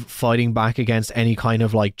 kind of fighting back against any kind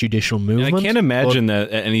of like judicial movement. I can't imagine that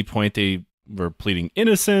at any point they were pleading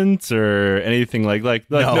innocence or anything like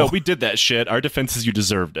no, we did that shit. Our defense is you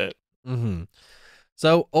deserved it. Mm-hmm.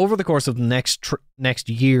 So over the course of the next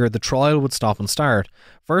year, the trial would stop and start.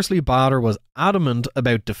 Firstly, Baader was adamant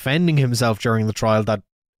about defending himself during the trial, that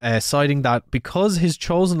citing that because his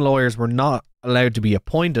chosen lawyers were not allowed to be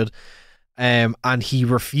appointed, and he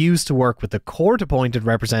refused to work with the court-appointed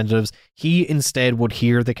representatives, he instead would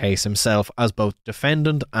hear the case himself as both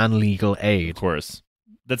defendant and legal aid. Of course.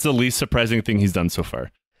 That's the least surprising thing he's done so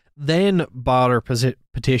far. Then Baader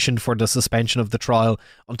petitioned for the suspension of the trial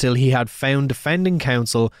until he had found defending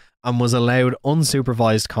counsel and was allowed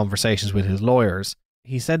unsupervised conversations with his lawyers.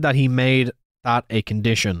 He said that he made that a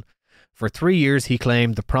condition. For 3 years, he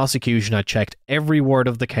claimed the prosecution had checked every word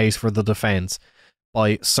of the case for the defence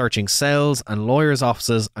by searching cells and lawyers'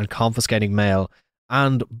 offices and confiscating mail,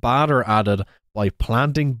 and Baader added, by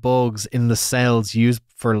planting bugs in the cells used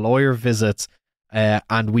for lawyer visits,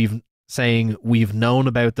 and we've known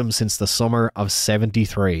about them since the summer of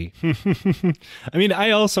 73. I mean,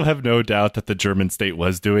 I also have no doubt that the German state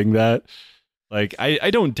was doing that. Like,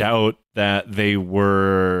 I don't doubt that they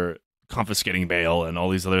were confiscating mail and all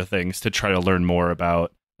these other things to try to learn more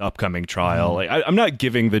about the upcoming trial. Like, I'm not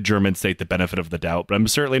giving the German state the benefit of the doubt, but I'm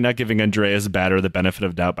certainly not giving Andreas Baader the benefit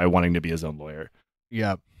of doubt by wanting to be his own lawyer.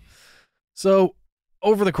 Yeah. So,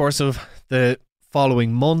 over the course of the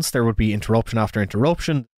following months, there would be interruption after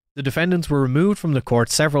interruption. The defendants were removed from the court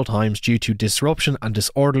several times due to disruption and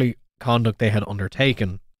disorderly conduct they had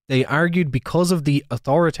undertaken. They argued because of the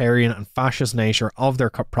authoritarian and fascist nature of their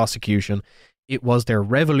prosecution, it was their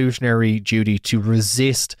revolutionary duty to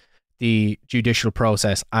resist the judicial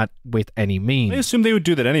process with any means. I assume they would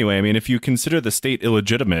do that anyway. I mean, if you consider the state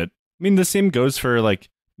illegitimate, I mean, the same goes for, like,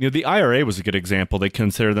 the IRA was a good example. They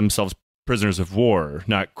consider themselves prisoners of war,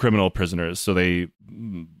 not criminal prisoners. So they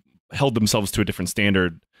held themselves to a different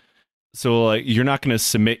standard. So, like, you're not going to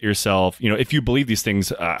submit yourself, if you believe these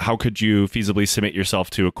things, how could you feasibly submit yourself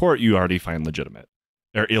to a court you already find legitimate,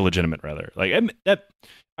 or illegitimate rather? Like, that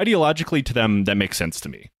ideologically to them, that makes sense to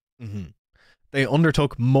me. Mm-hmm. They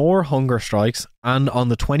undertook more hunger strikes, and on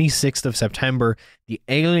the 26th of September, the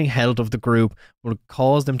ailing health of the group would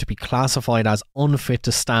cause them to be classified as unfit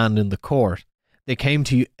to stand in the court. They came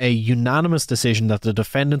to a unanimous decision that the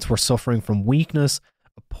defendants were suffering from weakness,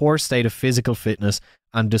 a poor state of physical fitness,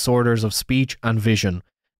 and disorders of speech and vision.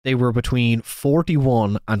 They were between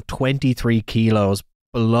 41 and 23 kilos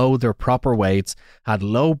below their proper weights, had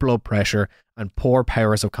low blood pressure, and poor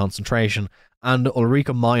powers of concentration. And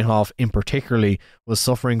Ulrike Meinhof in particular was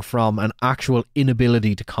suffering from an actual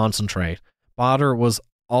inability to concentrate. Baader was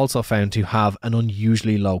also found to have an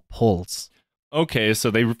unusually low pulse. Okay,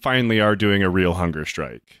 so they finally are doing a real hunger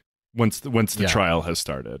strike once the trial has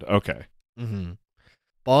started. Okay. Mm-hmm.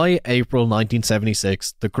 By April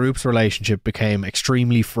 1976, the group's relationship became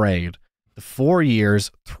extremely frayed. The 4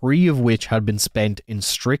 years, 3 of which had been spent in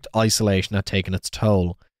strict isolation, had taken its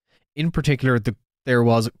toll. In particular, there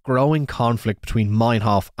was growing conflict between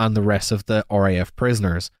Meinhof and the rest of the RAF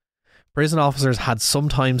prisoners. Prison officers had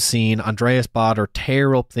sometimes seen Andreas Baader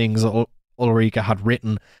tear up things Ulrike had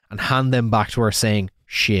written and hand them back to her saying,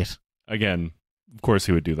 shit. Again, of course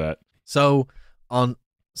he would do that. So on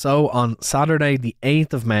Saturday, the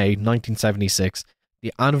 8th of May, 1976,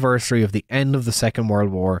 the anniversary of the end of the Second World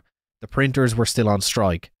War, the printers were still on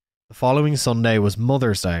strike. The following Sunday was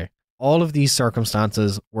Mother's Day. All of these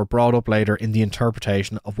circumstances were brought up later in the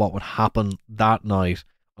interpretation of what would happen that night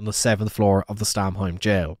on the 7th floor of the Stammheim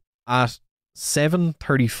jail. At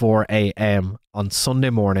 7:34 a.m. on Sunday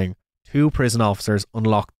morning, 2 prison officers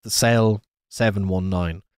unlocked the cell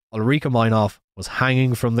 719. Ulrike Meinhof was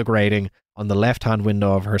hanging from the grating on the left-hand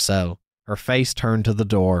window of her cell, her face turned to the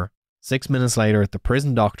door. 6 minutes later, the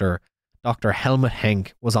prison doctor, Dr. Helmut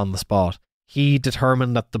Henk, was on the spot. He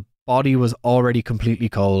determined that the body was already completely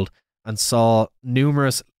cold and saw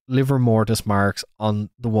numerous livor mortis marks on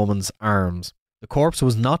the woman's arms. The corpse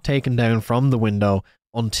was not taken down from the window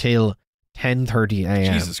until 10:30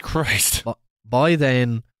 a.m. Jesus Christ. By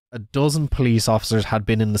then, a dozen police officers had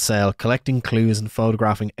been in the cell, collecting clues and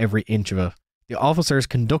photographing every inch of it. The officers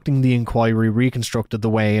conducting the inquiry reconstructed the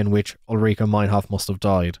way in which Ulrike Meinhof must have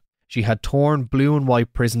died. She had torn blue and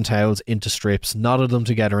white prison towels into strips, knotted them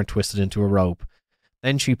together and twisted into a rope.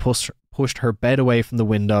 Then she pushed her bed away from the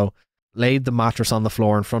window, laid the mattress on the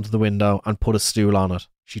floor in front of the window and put a stool on it.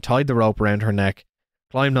 She tied the rope around her neck,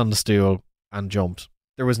 climbed on the stool and jumped.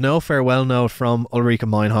 There was no farewell note from Ulrike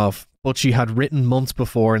Meinhof, but she had written months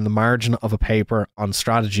before in the margin of a paper on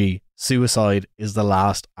strategy, "Suicide is the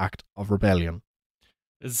last act of rebellion."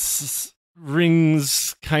 This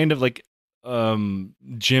rings kind of like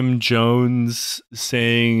Jim Jones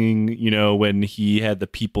saying, when he had the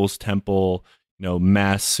People's Temple,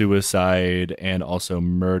 mass suicide and also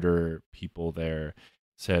murder people there,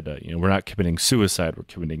 said, we're not committing suicide, we're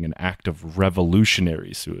committing an act of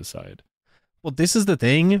revolutionary suicide. Well, this is the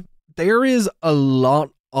thing. There is a lot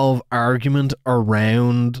of argument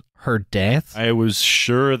around her death. I was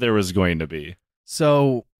sure there was going to be.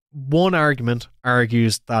 So one argument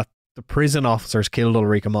argues that the prison officers killed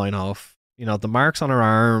Ulrika Meinhof. You know, the marks on her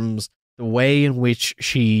arms, the way in which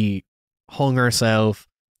she hung herself,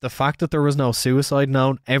 the fact that there was no suicide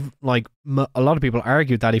note. A lot of people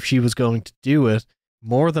argued that if she was going to do it,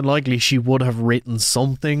 more than likely she would have written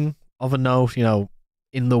something of a note, you know,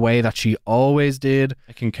 in the way that she always did.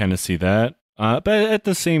 I can kind of see that. But at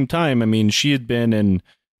the same time, I mean, she had been in,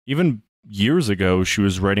 even years ago, she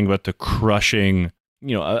was writing about the crushing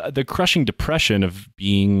depression of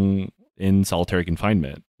being in solitary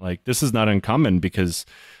confinement. Like, this is not uncommon because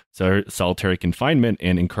solitary confinement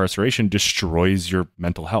and incarceration destroys your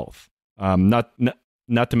mental health. Not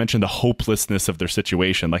to mention the hopelessness of their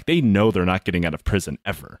situation. Like, they know they're not getting out of prison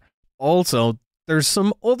ever. Also, there's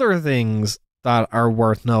some other things that are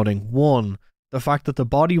worth noting. One, the fact that the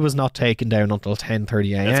body was not taken down until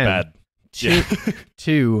 10:30 a.m. That's bad.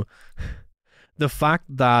 Two, the fact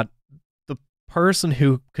that the person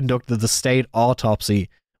who conducted the state autopsy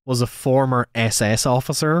was a former SS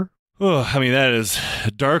officer. Oh, I mean, that is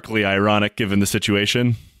darkly ironic given the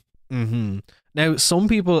situation. Mm-hmm. Now, some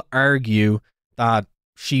people argue that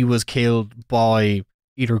she was killed by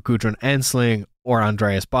either Gudrun Ensling or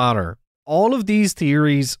Andreas Baader. All of these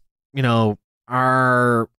theories, you know,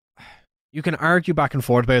 you can argue back and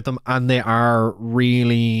forth about them, and they are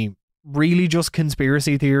really, really just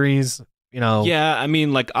conspiracy theories, you know. Yeah, I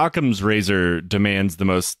mean, like, Occam's razor demands the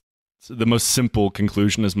most simple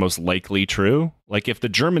conclusion is most likely true. Like, if the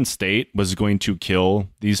German state was going to kill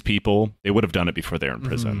these people, they would have done it before they were in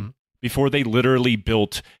prison. Mm-hmm. Before they literally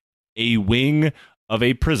built a wing of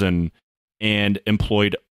a prison and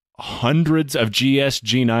employed hundreds of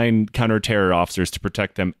GS-G9 counter-terror officers to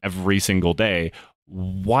protect them every single day.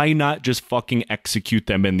 Why not just fucking execute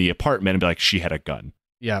them in the apartment and be like, she had a gun?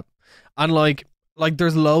 Yeah. And like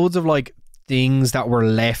there's loads of like things that were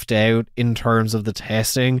left out in terms of the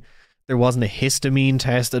testing. There wasn't a histamine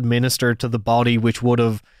test administered to the body, which would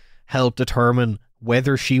have helped determine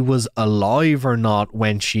whether she was alive or not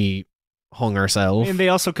when she hung herself. And they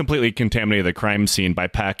also completely contaminated the crime scene by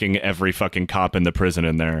packing every fucking cop in the prison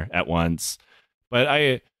in there at once. But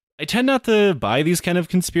I tend not to buy these kind of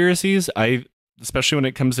conspiracies. Especially when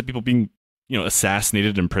it comes to people being, you know,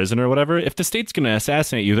 assassinated in prison or whatever. If the state's going to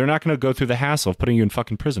assassinate you, they're not going to go through the hassle of putting you in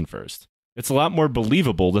fucking prison first. It's a lot more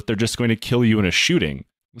believable that they're just going to kill you in a shooting,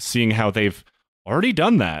 seeing how they've already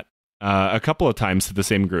done that a couple of times to the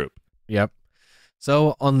same group. Yep.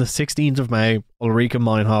 So on the 16th of May, Ulrika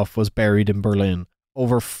Meinhof was buried in Berlin.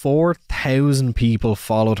 Over 4,000 people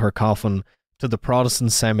followed her coffin to the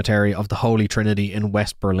Protestant cemetery of the Holy Trinity in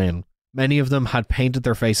West Berlin. Many of them had painted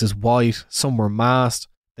their faces white, some were masked.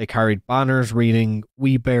 They carried banners reading,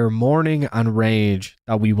 "We bear mourning and rage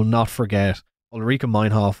that we will not forget. Ulrika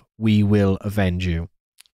Meinhof, we will avenge you."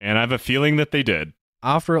 And I have a feeling that they did.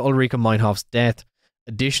 After Ulrika Meinhof's death,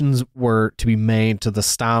 additions were to be made to the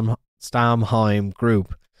Stammheim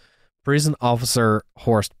group. Prison officer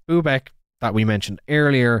Horst Bubeck, that we mentioned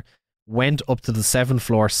earlier, went up to the 7th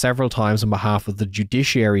floor several times on behalf of the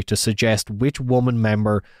judiciary to suggest which woman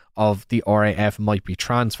member of the RAF might be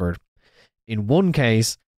transferred. In one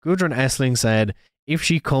case, Gudrun Essling said, "If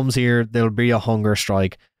she comes here, there'll be a hunger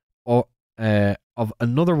strike." Of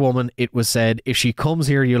another woman, it was said, "If she comes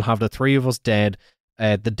here, you'll have the 3 of us dead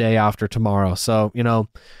the day after tomorrow." So, you know,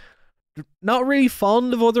 not really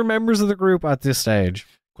fond of other members of the group at this stage.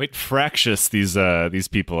 Quite fractious these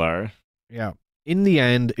people are. Yeah. In the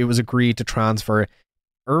end, it was agreed to transfer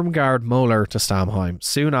Irmgard Moller to Stammheim.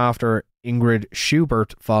 Soon after, Ingrid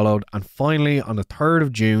Schubert followed, and finally, on the 3rd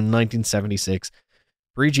of June 1976,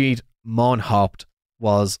 Brigitte Meinhof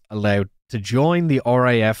was allowed to join the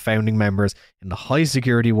RAF founding members in the high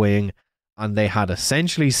security wing, and they had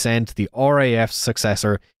essentially sent the RAF's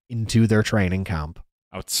successor into their training camp.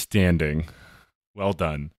 Outstanding. Well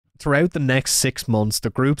done. Throughout the next 6 months,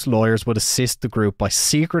 the group's lawyers would assist the group by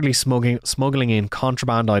secretly smuggling in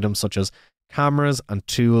contraband items such as cameras and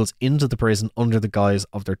tools into the prison under the guise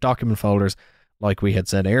of their document folders, like we had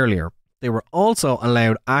said earlier. They were also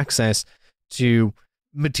allowed access to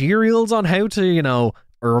materials on how to, you know,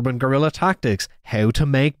 urban guerrilla tactics, how to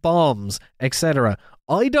make bombs, etc.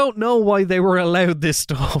 I don't know why they were allowed this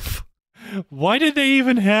stuff. Why did they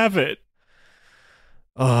even have it?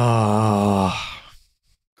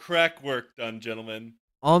 Crack work done, gentlemen.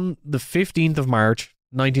 On the 15th of March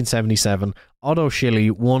 1977, Otto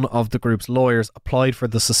Schilly, one of the group's lawyers, applied for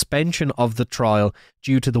the suspension of the trial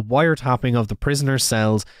due to the wiretapping of the prisoners'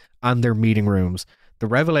 cells and their meeting rooms. The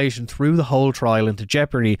revelation threw the whole trial into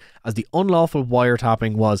jeopardy, as the unlawful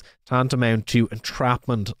wiretapping was tantamount to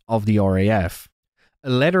entrapment of the RAF. A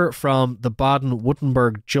letter from the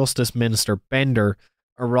Baden-Württemberg Justice Minister Bender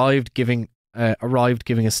arrived giving a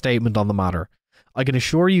statement on the matter. I can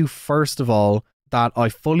assure you, first of all, that I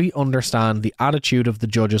fully understand the attitude of the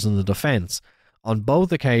judges and the defence. On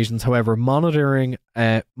both occasions, however, monitoring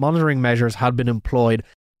measures had been employed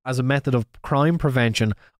as a method of crime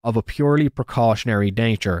prevention of a purely precautionary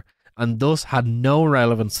nature, and thus had no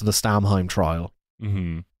relevance to the Stammheim trial.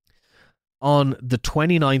 Mm-hmm. On the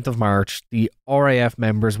 29th of March, the RAF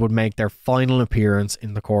members would make their final appearance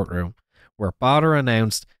in the courtroom, where Baader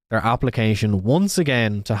announced their application once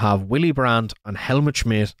again to have Willy Brandt and Helmut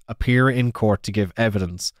Schmidt appear in court to give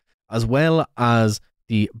evidence, as well as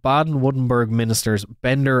the Baden-Württemberg ministers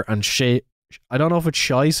Bender and I don't know if it's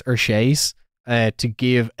Scheiss or Chase, to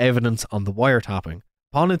give evidence on the wiretapping.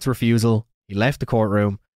 Upon its refusal, he left the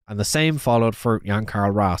courtroom, and the same followed for Jan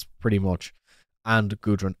Karl Rasp, pretty much, and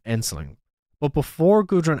Gudrun Ensling. But before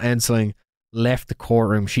Gudrun Ensling left the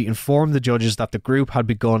courtroom, she informed the judges that the group had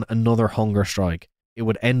begun another hunger strike. It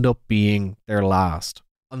would end up being their last.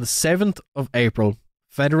 On the 7th of April,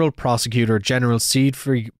 Federal Prosecutor General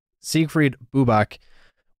Siegfried Buback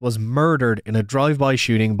was murdered in a drive-by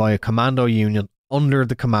shooting by a commando unit under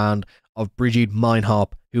the command of Brigitte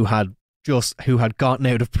Meinhof, who had gotten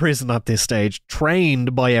out of prison at this stage,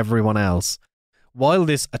 trained by everyone else. While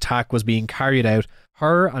this attack was being carried out,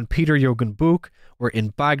 her and Peter Jürgen Buch were in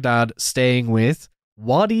Baghdad staying with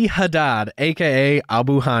Wadi Haddad, aka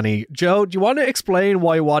Abu Hani. Joe, do you want to explain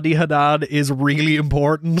why Wadi Haddad is really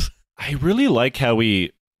important? I really like how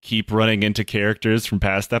we keep running into characters from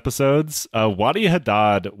past episodes. Wadi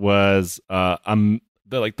Haddad was the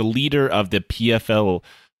leader of the PFLOP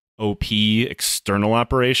external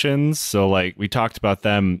operations. So like we talked about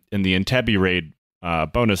them in the Entebbe raid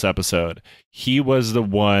bonus episode. He was the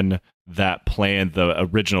one that planned the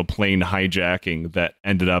original plane hijacking that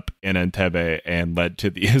ended up in Entebbe and led to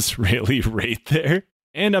the Israeli raid there.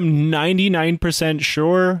 And I'm 99%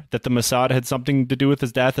 sure that the Mossad had something to do with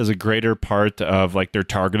his death as a greater part of like their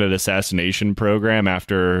targeted assassination program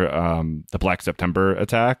after the Black September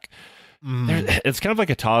attack. It's kind of like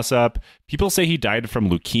a toss-up. People say he died from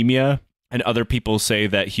leukemia, and other people say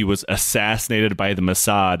that he was assassinated by the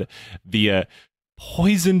Mossad via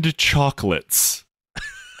poisoned chocolates.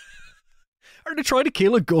 Are they trying to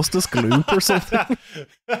kill Augustus Gloop or something?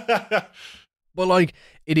 But like,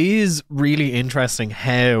 it is really interesting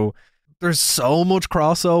how there's so much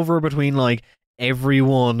crossover between like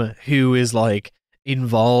everyone who is like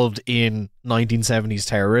involved in 1970s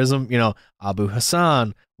terrorism. You know, Abu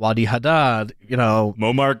Hassan, Wadi Haddad, you know,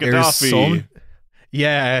 Muammar Gaddafi.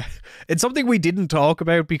 Yeah, it's something we didn't talk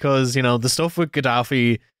about because, you know, the stuff with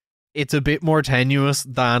Gaddafi, it's a bit more tenuous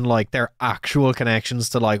than like their actual connections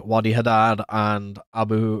to like Wadi Haddad and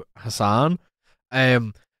Abu Hassan.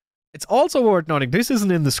 It's also worth noting, this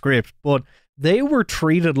isn't in the script, but they were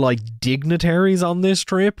treated like dignitaries on this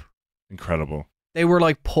trip. Incredible. They were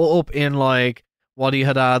like put up in like Wadi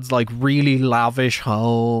Haddad's like really lavish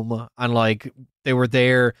home, and like they were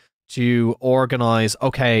there to organize,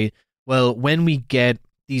 okay, well, when we get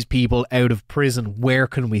these people out of prison, where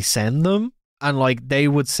can we send them? And like they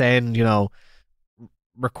would send, you know,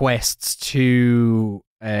 requests to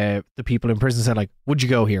the people in prison, said like, would you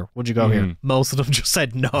go here? Would you go here? Most of them just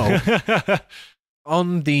said no.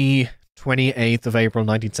 On the 28th of April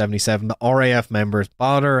 1977, the RAF members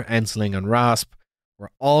Baader, Ensling and Rasp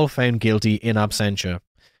were all found guilty in absentia.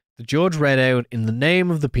 The judge read out, in the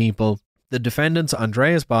name of the people, the defendants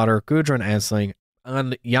Andreas Baader, Gudrun Ensling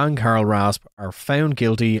and Jan Karl Rasp are found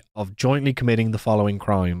guilty of jointly committing the following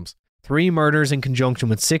crimes: 3 murders in conjunction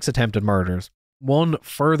with 6 attempted murders, 1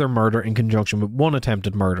 further murder in conjunction with 1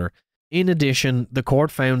 attempted murder. In addition, the court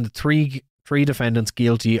found the three defendants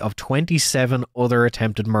guilty of 27 other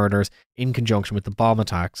attempted murders in conjunction with the bomb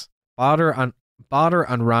attacks. Baader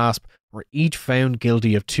and Rasp were each found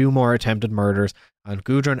guilty of 2 more attempted murders, and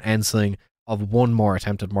Gudrun Ensling of 1 more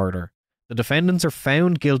attempted murder. The defendants are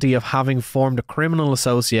found guilty of having formed a criminal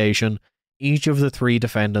association. Each of the 3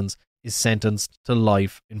 defendants is sentenced to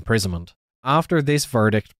life imprisonment. After this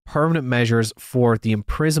verdict, permanent measures for the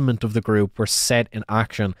imprisonment of the group were set in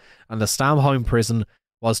action, and the Stammheim prison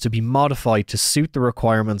was to be modified to suit the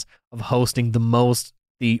requirements of hosting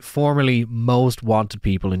the formerly most wanted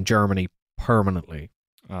people in Germany permanently.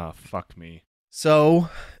 Oh, fuck me. So,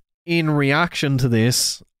 in reaction to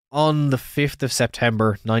this, on the 5th of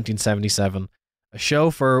September 1977, a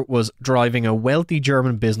chauffeur was driving a wealthy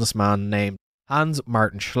German businessman named Hans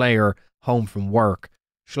Martin Schleyer home from work.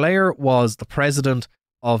 Schleyer was the president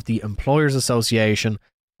of the Employers Association,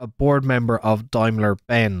 a board member of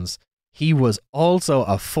Daimler-Benz. He was also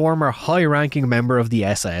a former high-ranking member of the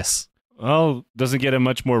SS. Well, doesn't get a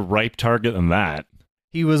much more ripe target than that.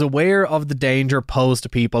 He was aware of the danger posed to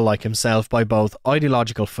people like himself by both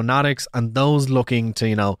ideological fanatics and those looking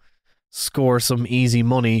to, score some easy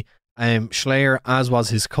money. Schleyer, as was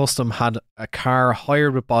his custom, had a car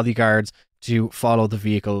hired with bodyguards to follow the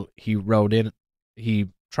vehicle he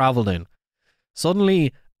travelled in.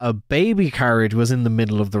 Suddenly, a baby carriage was in the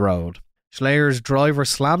middle of the road. Schleyer's driver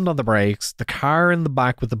slammed on the brakes, the car in the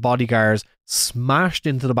back with the bodyguards smashed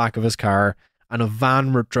into the back of his car, and a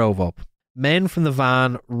van drove up. Men from the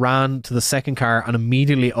van ran to the second car and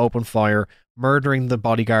immediately opened fire, murdering the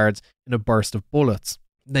bodyguards in a burst of bullets.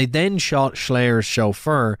 They then shot Schleyer's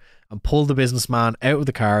chauffeur and pulled the businessman out of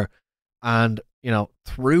the car and,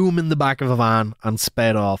 threw him in the back of a van and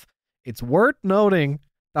sped off. It's worth noting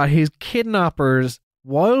that his kidnappers,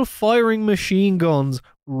 while firing machine guns,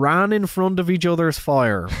 ran in front of each other's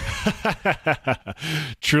fire.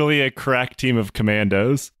 Truly a crack team of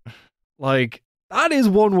commandos. That is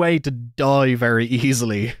one way to die very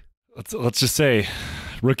easily. Let's just say,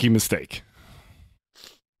 rookie mistake.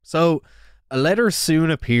 So, a letter soon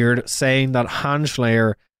appeared saying that Hans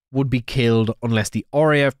Schleyer would be killed unless the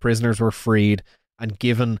RAF prisoners were freed and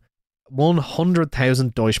given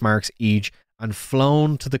 100,000 Deutschmarks each and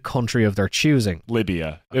flown to the country of their choosing.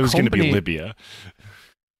 Libya. It was going to be Libya.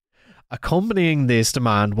 Accompanying this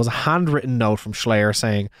demand was a handwritten note from Schleyer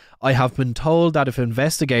saying, "I have been told that if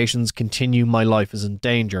investigations continue, my life is in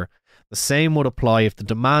danger. The same would apply if the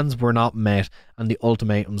demands were not met and the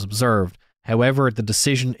ultimatums observed. However, the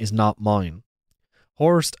decision is not mine."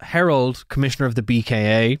 Horst Herold, commissioner of the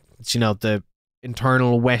BKA, it's, the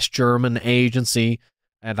internal West German agency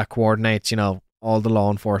that coordinates, all the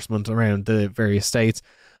law enforcement around the various states,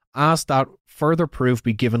 asked that further proof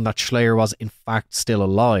be given that Schleyer was in fact still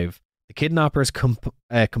alive. The kidnappers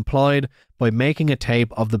complied by making a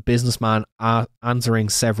tape of the businessman answering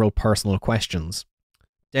several personal questions.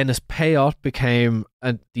 Dennis Payot became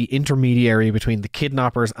the intermediary between the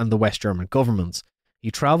kidnappers and the West German governments. He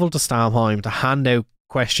travelled to Stammheim to hand out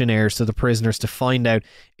questionnaires to the prisoners to find out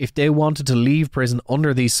if they wanted to leave prison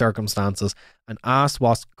under these circumstances and asked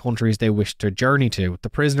what countries they wished to journey to. The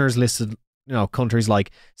prisoners listed, countries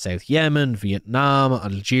like South Yemen, Vietnam,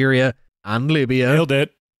 Algeria, and Libya. Nailed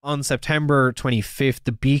it. On September 25th,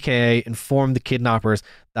 the BKA informed the kidnappers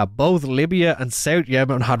that both Libya and South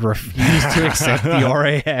Yemen had refused to accept the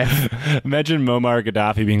RAF. Imagine Muammar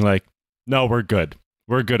Gaddafi being like, "No, we're good.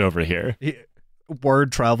 We're good over here."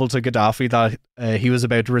 Word travelled to Gaddafi that he was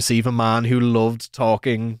about to receive a man who loved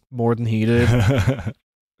talking more than he did.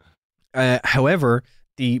 However,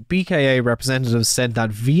 the BKA representatives said that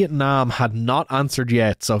Vietnam had not answered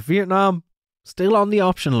yet, so Vietnam still on the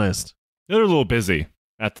option list. They're a little busy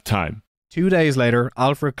at the time. 2 days later,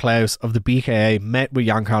 Alfred Klaus of the BKA met with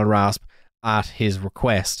Jan-Karl Rasp at his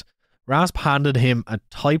request. Rasp handed him a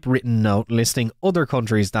typewritten note listing other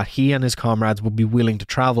countries that he and his comrades would be willing to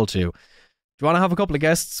travel to. Do you want to have a couple of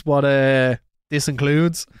guesses what this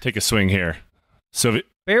includes? Take a swing here.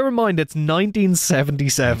 Bear in mind, it's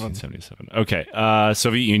 1977. 1977. Okay.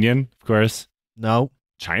 Soviet Union, of course. No.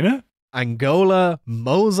 China? Angola,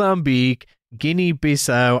 Mozambique,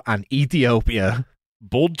 Guinea-Bissau, and Ethiopia.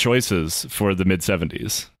 Bold choices for the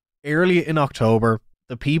mid-70s. Early in October,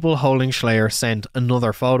 the people holding Schleyer sent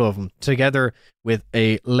another photo of him, together with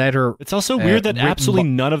a letter. It's also weird that absolutely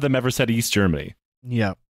none of them ever said East Germany.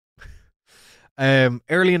 Yeah.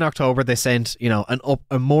 Early in October, they sent,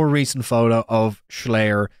 a more recent photo of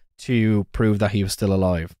Schleyer to prove that he was still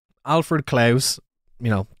alive. Alfred Klaus,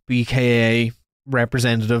 BKA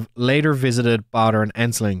representative, later visited Baader and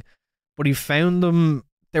Ensling, but he found them,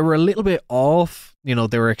 they were a little bit off. They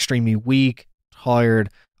were extremely weak, tired,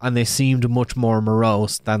 and they seemed much more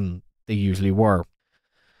morose than they usually were.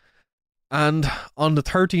 And on the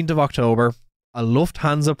 13th of October, a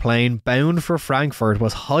Lufthansa plane bound for Frankfurt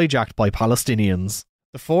was hijacked by Palestinians.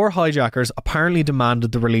 The 4 hijackers apparently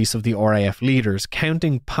demanded the release of the RAF leaders.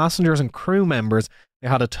 Counting passengers and crew members, they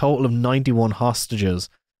had a total of 91 hostages.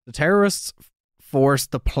 The terrorists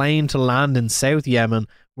forced the plane to land in South Yemen,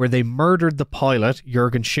 where they murdered the pilot,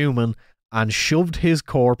 Jürgen Schumann, and shoved his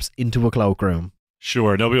corpse into a cloakroom.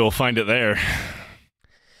 Sure, nobody will find it there.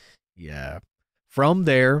 Yeah. From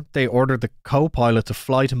there, they ordered the co-pilot to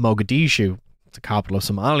fly to Mogadishu, the capital of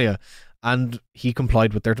Somalia, and he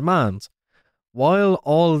complied with their demands. While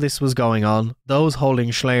all this was going on, those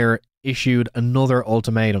holding Schleyer issued another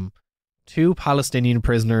ultimatum. 2 Palestinian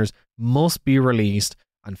prisoners must be released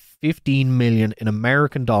and $15 million in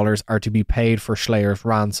American dollars are to be paid for Schleyer's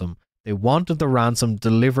ransom. They wanted the ransom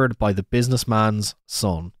delivered by the businessman's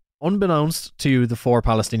son. Unbeknownst to the 4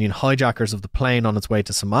 Palestinian hijackers of the plane on its way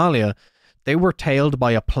to Somalia, they were tailed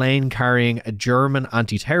by a plane carrying a German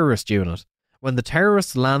anti-terrorist unit. When the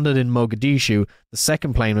terrorists landed in Mogadishu, the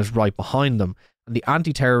second plane was right behind them, and the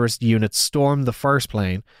anti-terrorist unit stormed the first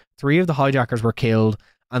plane. 3 of the hijackers were killed,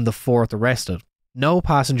 and the 4th arrested. No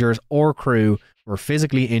passengers or crew were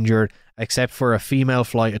physically injured, except for a female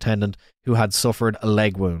flight attendant who had suffered a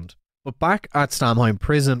leg wound. But back at Stamheim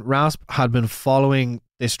prison, Rasp had been following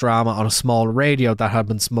this drama on a small radio that had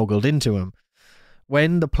been smuggled into him.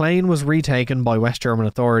 When the plane was retaken by West German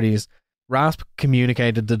authorities, Rasp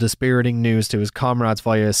communicated the dispiriting news to his comrades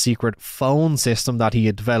via a secret phone system that he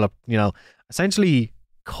had developed, essentially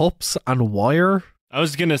cups and wire. I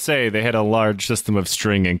was going to say they had a large system of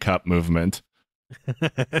string and cup movement.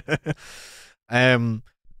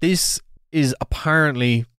 This is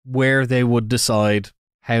apparently where they would decide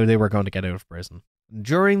how they were going to get out of prison.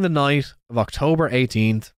 During the night of October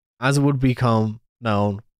 18th, as it would become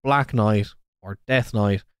known, Black Night or Death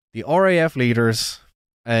Night, the RAF leaders,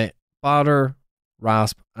 Baader,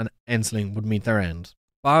 Rasp and Ensling would meet their end.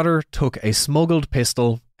 Baader took a smuggled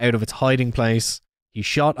pistol out of its hiding place. He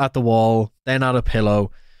shot at the wall, then at a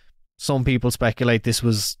pillow. Some people speculate this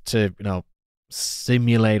was to,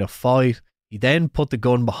 simulate a fight. He then put the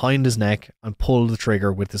gun behind his neck and pulled the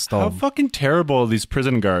trigger with his thumb. How fucking terrible are these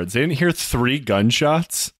prison guards? They didn't hear 3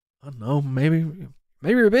 gunshots? I don't know, maybe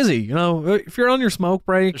you're busy, if you're on your smoke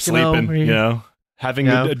break. They're sleeping, having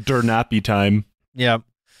a durnappy time. Yeah.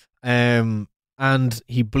 And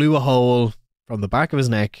he blew a hole from the back of his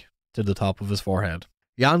neck to the top of his forehead.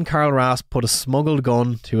 Jan Karl Rasp put a smuggled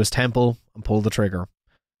gun to his temple and pulled the trigger.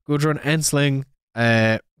 Gudrun Ensling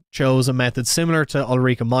chose a method similar to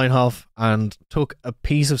Ulrike Meinhof and took a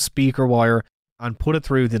piece of speaker wire and put it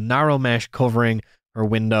through the narrow mesh covering her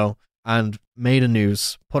window and made a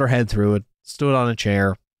noose, put her head through it, stood on a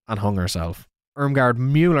chair and hung herself. Irmgard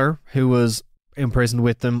Müller, who was imprisoned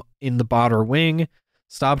with them in the Baader wing,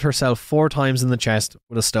 stabbed herself 4 times in the chest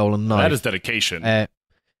with a stolen knife. That is dedication.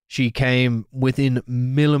 She came within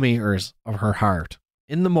millimeters of her heart.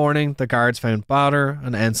 In the morning, the guards found Baader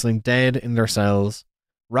and Ensling dead in their cells.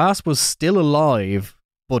 Rasp was still alive,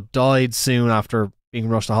 but died soon after being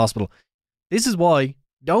rushed to hospital. This is why,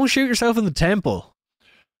 don't shoot yourself in the temple.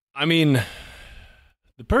 I mean,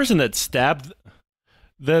 the person that stabbed...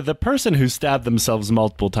 The person who stabbed themselves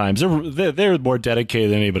multiple times, they're more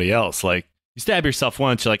dedicated than anybody else. Like, you stab yourself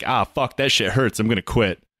once, you're like, fuck, that shit hurts, I'm gonna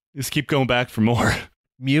quit. Just keep going back for more.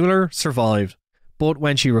 Müller survived, but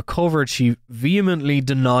when she recovered, she vehemently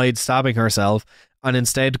denied stabbing herself and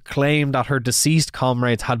instead claimed that her deceased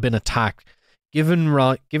comrades had been attacked, giving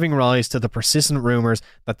rise to the persistent rumours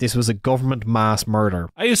that this was a government mass murder.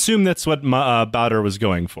 I assume that's what Baader was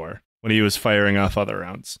going for when he was firing off other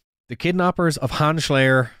rounds. The kidnappers of Hans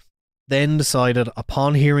Schleyer then decided,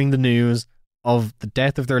 upon hearing the news of the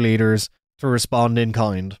death of their leaders, to respond in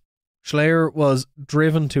kind. Schleyer was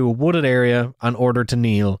driven to a wooded area and ordered to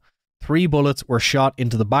kneel. 3 bullets were shot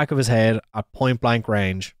into the back of his head at point-blank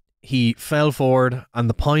range. He fell forward, and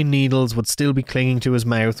the pine needles would still be clinging to his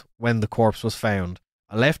mouth when the corpse was found.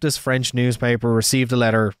 A leftist French newspaper received a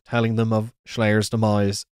letter telling them of Schleyer's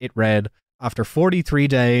demise. It read, "After 43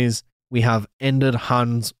 days, we have ended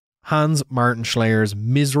Hans Martin Schleyer's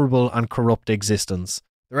miserable and corrupt existence."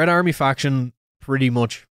 The Red Army faction pretty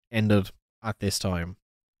much ended at this time.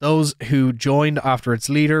 Those who joined after its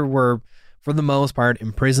leader were, for the most part,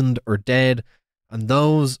 imprisoned or dead, and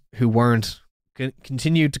those who weren't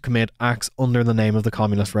continued to commit acts under the name of the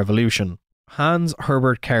Communist Revolution. Hans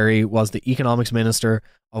Herbert Kerry was the economics minister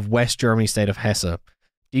of West Germany state of Hesse,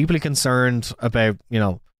 deeply concerned about,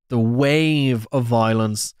 the wave of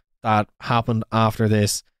violence that happened after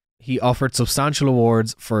this. He offered substantial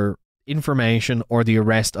awards for information or the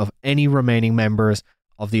arrest of any remaining members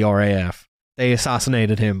of the RAF. They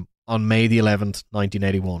assassinated him on May the 11th,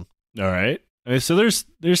 1981. All right. So there's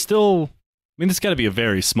still... it's got to be a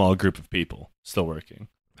very small group of people still working.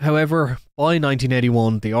 However, by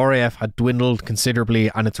 1981, the RAF had dwindled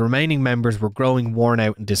considerably and its remaining members were growing worn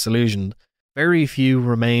out and disillusioned. Very few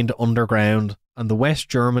remained underground, and the West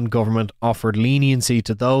German government offered leniency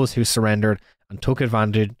to those who surrendered and took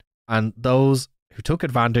advantage, and those who took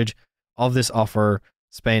advantage of this offer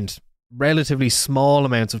spent relatively small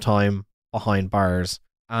amounts of time behind bars.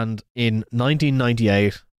 And in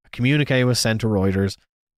 1998, a communique was sent to Reuters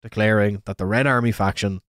declaring that the Red Army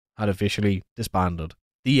faction had officially disbanded.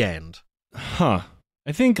 The end. I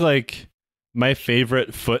think, my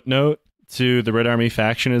favorite footnote to the Red Army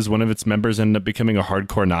faction is one of its members ended up becoming a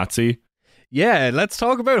hardcore Nazi. Yeah, let's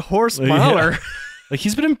talk about Horst Mahler. Like,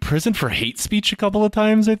 he's been in prison for hate speech a couple of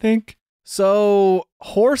times, I think. So,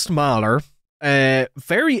 Horst Mahler, a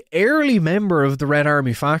very early member of the Red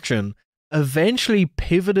Army faction, eventually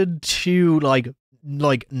pivoted to like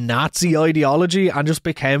Nazi ideology and just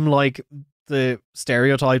became like the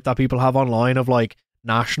stereotype that people have online of like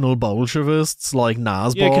national Bolshevists, like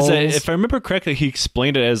Nazballs. Yeah, because if I remember correctly, he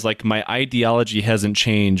explained it as like, my ideology hasn't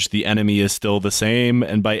changed. The enemy is still the same.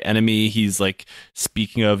 And by enemy, he's like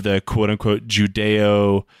speaking of the quote unquote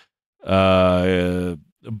Judeo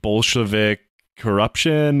Bolshevik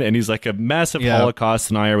corruption. And he's like a massive Holocaust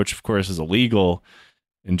denier, which of course is illegal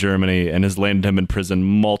in Germany and has landed him in prison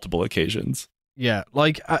multiple occasions. Yeah,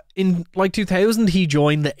 like in like 2000, he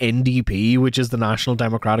joined the NDP, which is the National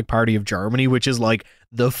Democratic Party of Germany, which is like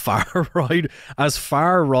the far right, as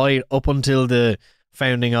far right up until the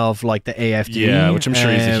founding of like the AfD. Yeah, which I'm sure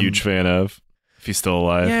he's a huge fan of, if he's still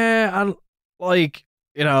alive. Yeah, and like,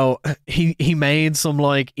 you know, he made some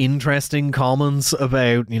like interesting comments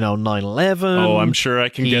about, you know, 9/11. Oh, I'm sure I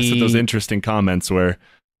can guess what those interesting comments were.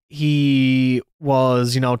 He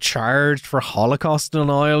was, you know, charged for Holocaust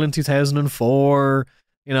denial in 2004.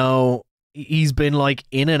 You know, he's been like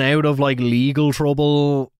in and out of like legal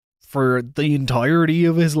trouble for the entirety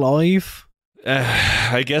of his life.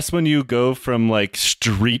 I guess when you go from like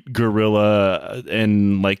street guerrilla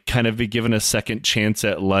and like kind of be given a second chance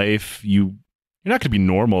at life, you're not going to be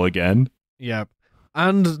normal again. Yeah.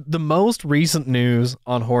 And the most recent news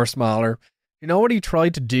on Horst Mahler, you know what he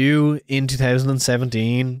tried to do in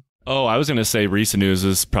 2017? Oh, I was going to say recent news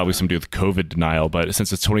is probably something to do with COVID denial, but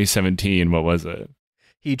since it's 2017, what was it?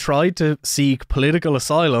 He tried to seek political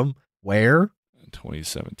asylum. Where?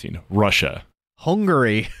 2017. Russia.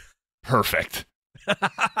 Hungary. Perfect.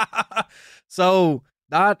 So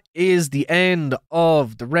that is the end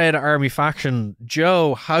of the Red Army faction.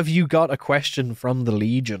 Joe, have you got a question from the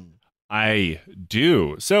Legion? I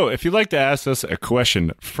do. So if you'd like to ask us a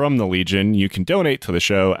question from the Legion, you can donate to the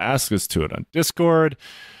show. Ask us to it on Discord,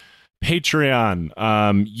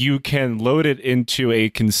 Patreon. You can load it into a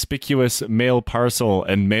conspicuous mail parcel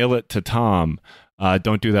and mail it to Tom.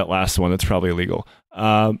 Don't do that last one. That's probably illegal.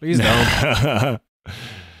 Please don't.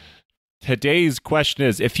 Today's question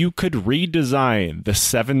is, if you could redesign the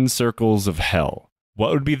 7 circles of hell,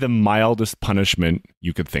 what would be the mildest punishment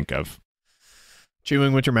you could think of?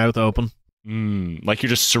 Chewing with your mouth open. Like you're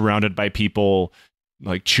just surrounded by people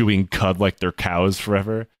like chewing cud like they're cows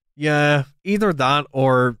forever. Yeah, either that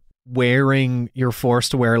or you're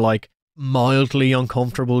forced to wear like mildly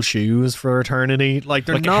uncomfortable shoes for eternity. Like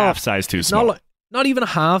they're like not a half size too small. Not even a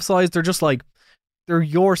half size. They're just like, they're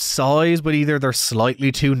your size, but either they're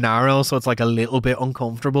slightly too narrow, so it's like a little bit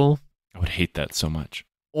uncomfortable. I would hate that so much.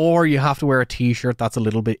 Or you have to wear a t-shirt that's a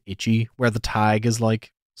little bit itchy, where the tag is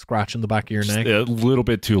like scratching the back of your neck. A little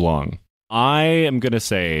bit too long. I am going to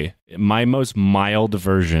say my most mild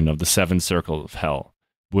version of the 7 circles of hell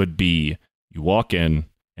would be you walk in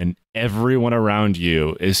and everyone around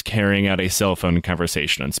you is carrying out a cell phone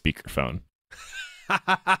conversation on speakerphone.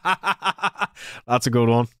 That's a good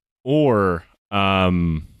one. Or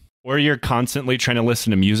you're constantly trying to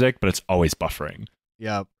listen to music, but it's always buffering.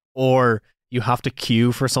 Yeah. Or you have to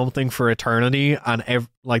queue for something for eternity, and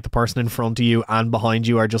like the person in front of you and behind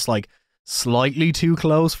you are just like slightly too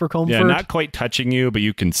close for comfort. Yeah, not quite touching you, but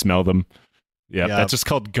you can smell them. Yeah, that's just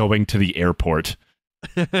called going to the airport.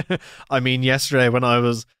 I mean, yesterday when I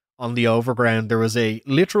was on the overground, there was a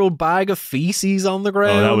literal bag of feces on the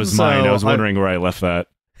ground. Oh, that was mine. I was wondering where I left that.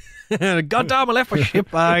 God damn, I left my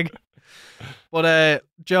shit bag. But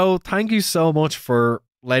Joe, thank you so much for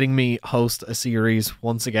letting me host a series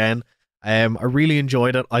once again. I really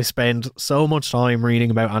enjoyed it. I spent so much time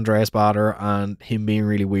reading about Andreas Baader and him being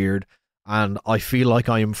really weird, and I feel like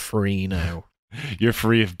I am free now. You're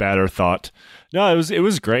free of Baader thought. No, it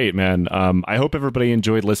was great, man. I hope everybody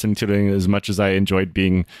enjoyed listening to it as much as I enjoyed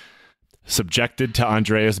being subjected to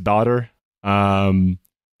Andreas Baader.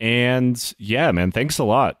 And yeah, man, thanks a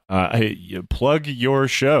lot. Plug your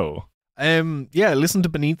show. Listen to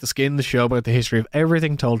Beneath the Skin, the show about the history of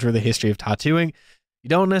everything told through the history of tattooing. You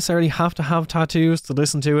don't necessarily have to have tattoos to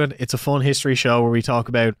listen to it. It's a fun history show where we talk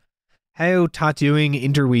about how tattooing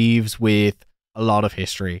interweaves with a lot of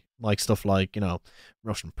history, like stuff like, you know,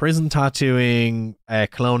 Russian prison tattooing,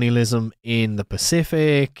 colonialism in the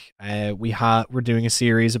Pacific. We're doing a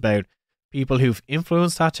series about people who've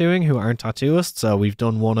influenced tattooing who aren't tattooists. So we've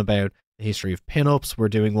done one about the history of pinups. We're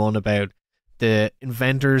doing one about the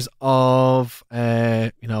inventors of,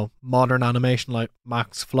 modern animation like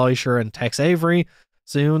Max Fleischer and Tex Avery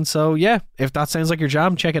soon. So yeah, if that sounds like your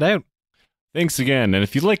jam, check it out. Thanks again. And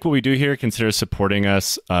if you like what we do here, consider supporting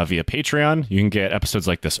us via Patreon. You can get episodes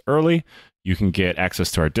like this early. You can get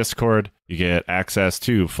access to our Discord. You get access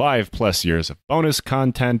to 5+ years of bonus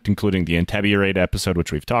content, including the Intabulate episode,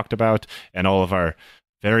 which we've talked about, and all of our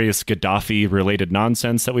various Gaddafi-related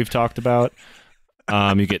nonsense that we've talked about.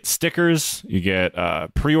 You get stickers. You get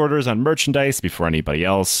pre-orders on merchandise before anybody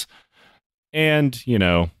else. And, you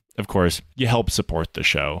know, of course, you help support the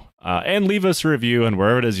show. And leave us a review, and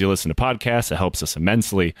wherever it is you listen to podcasts, it helps us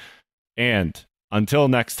immensely. And until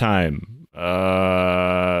next time,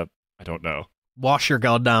 I don't know. Wash your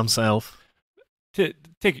goddamn self. Take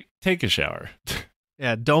a shower.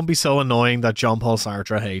 Yeah, don't be so annoying that Jean-Paul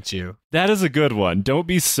Sartre hates you. That is a good one. Don't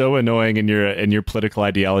be so annoying in your political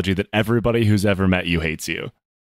ideology that everybody who's ever met you hates you.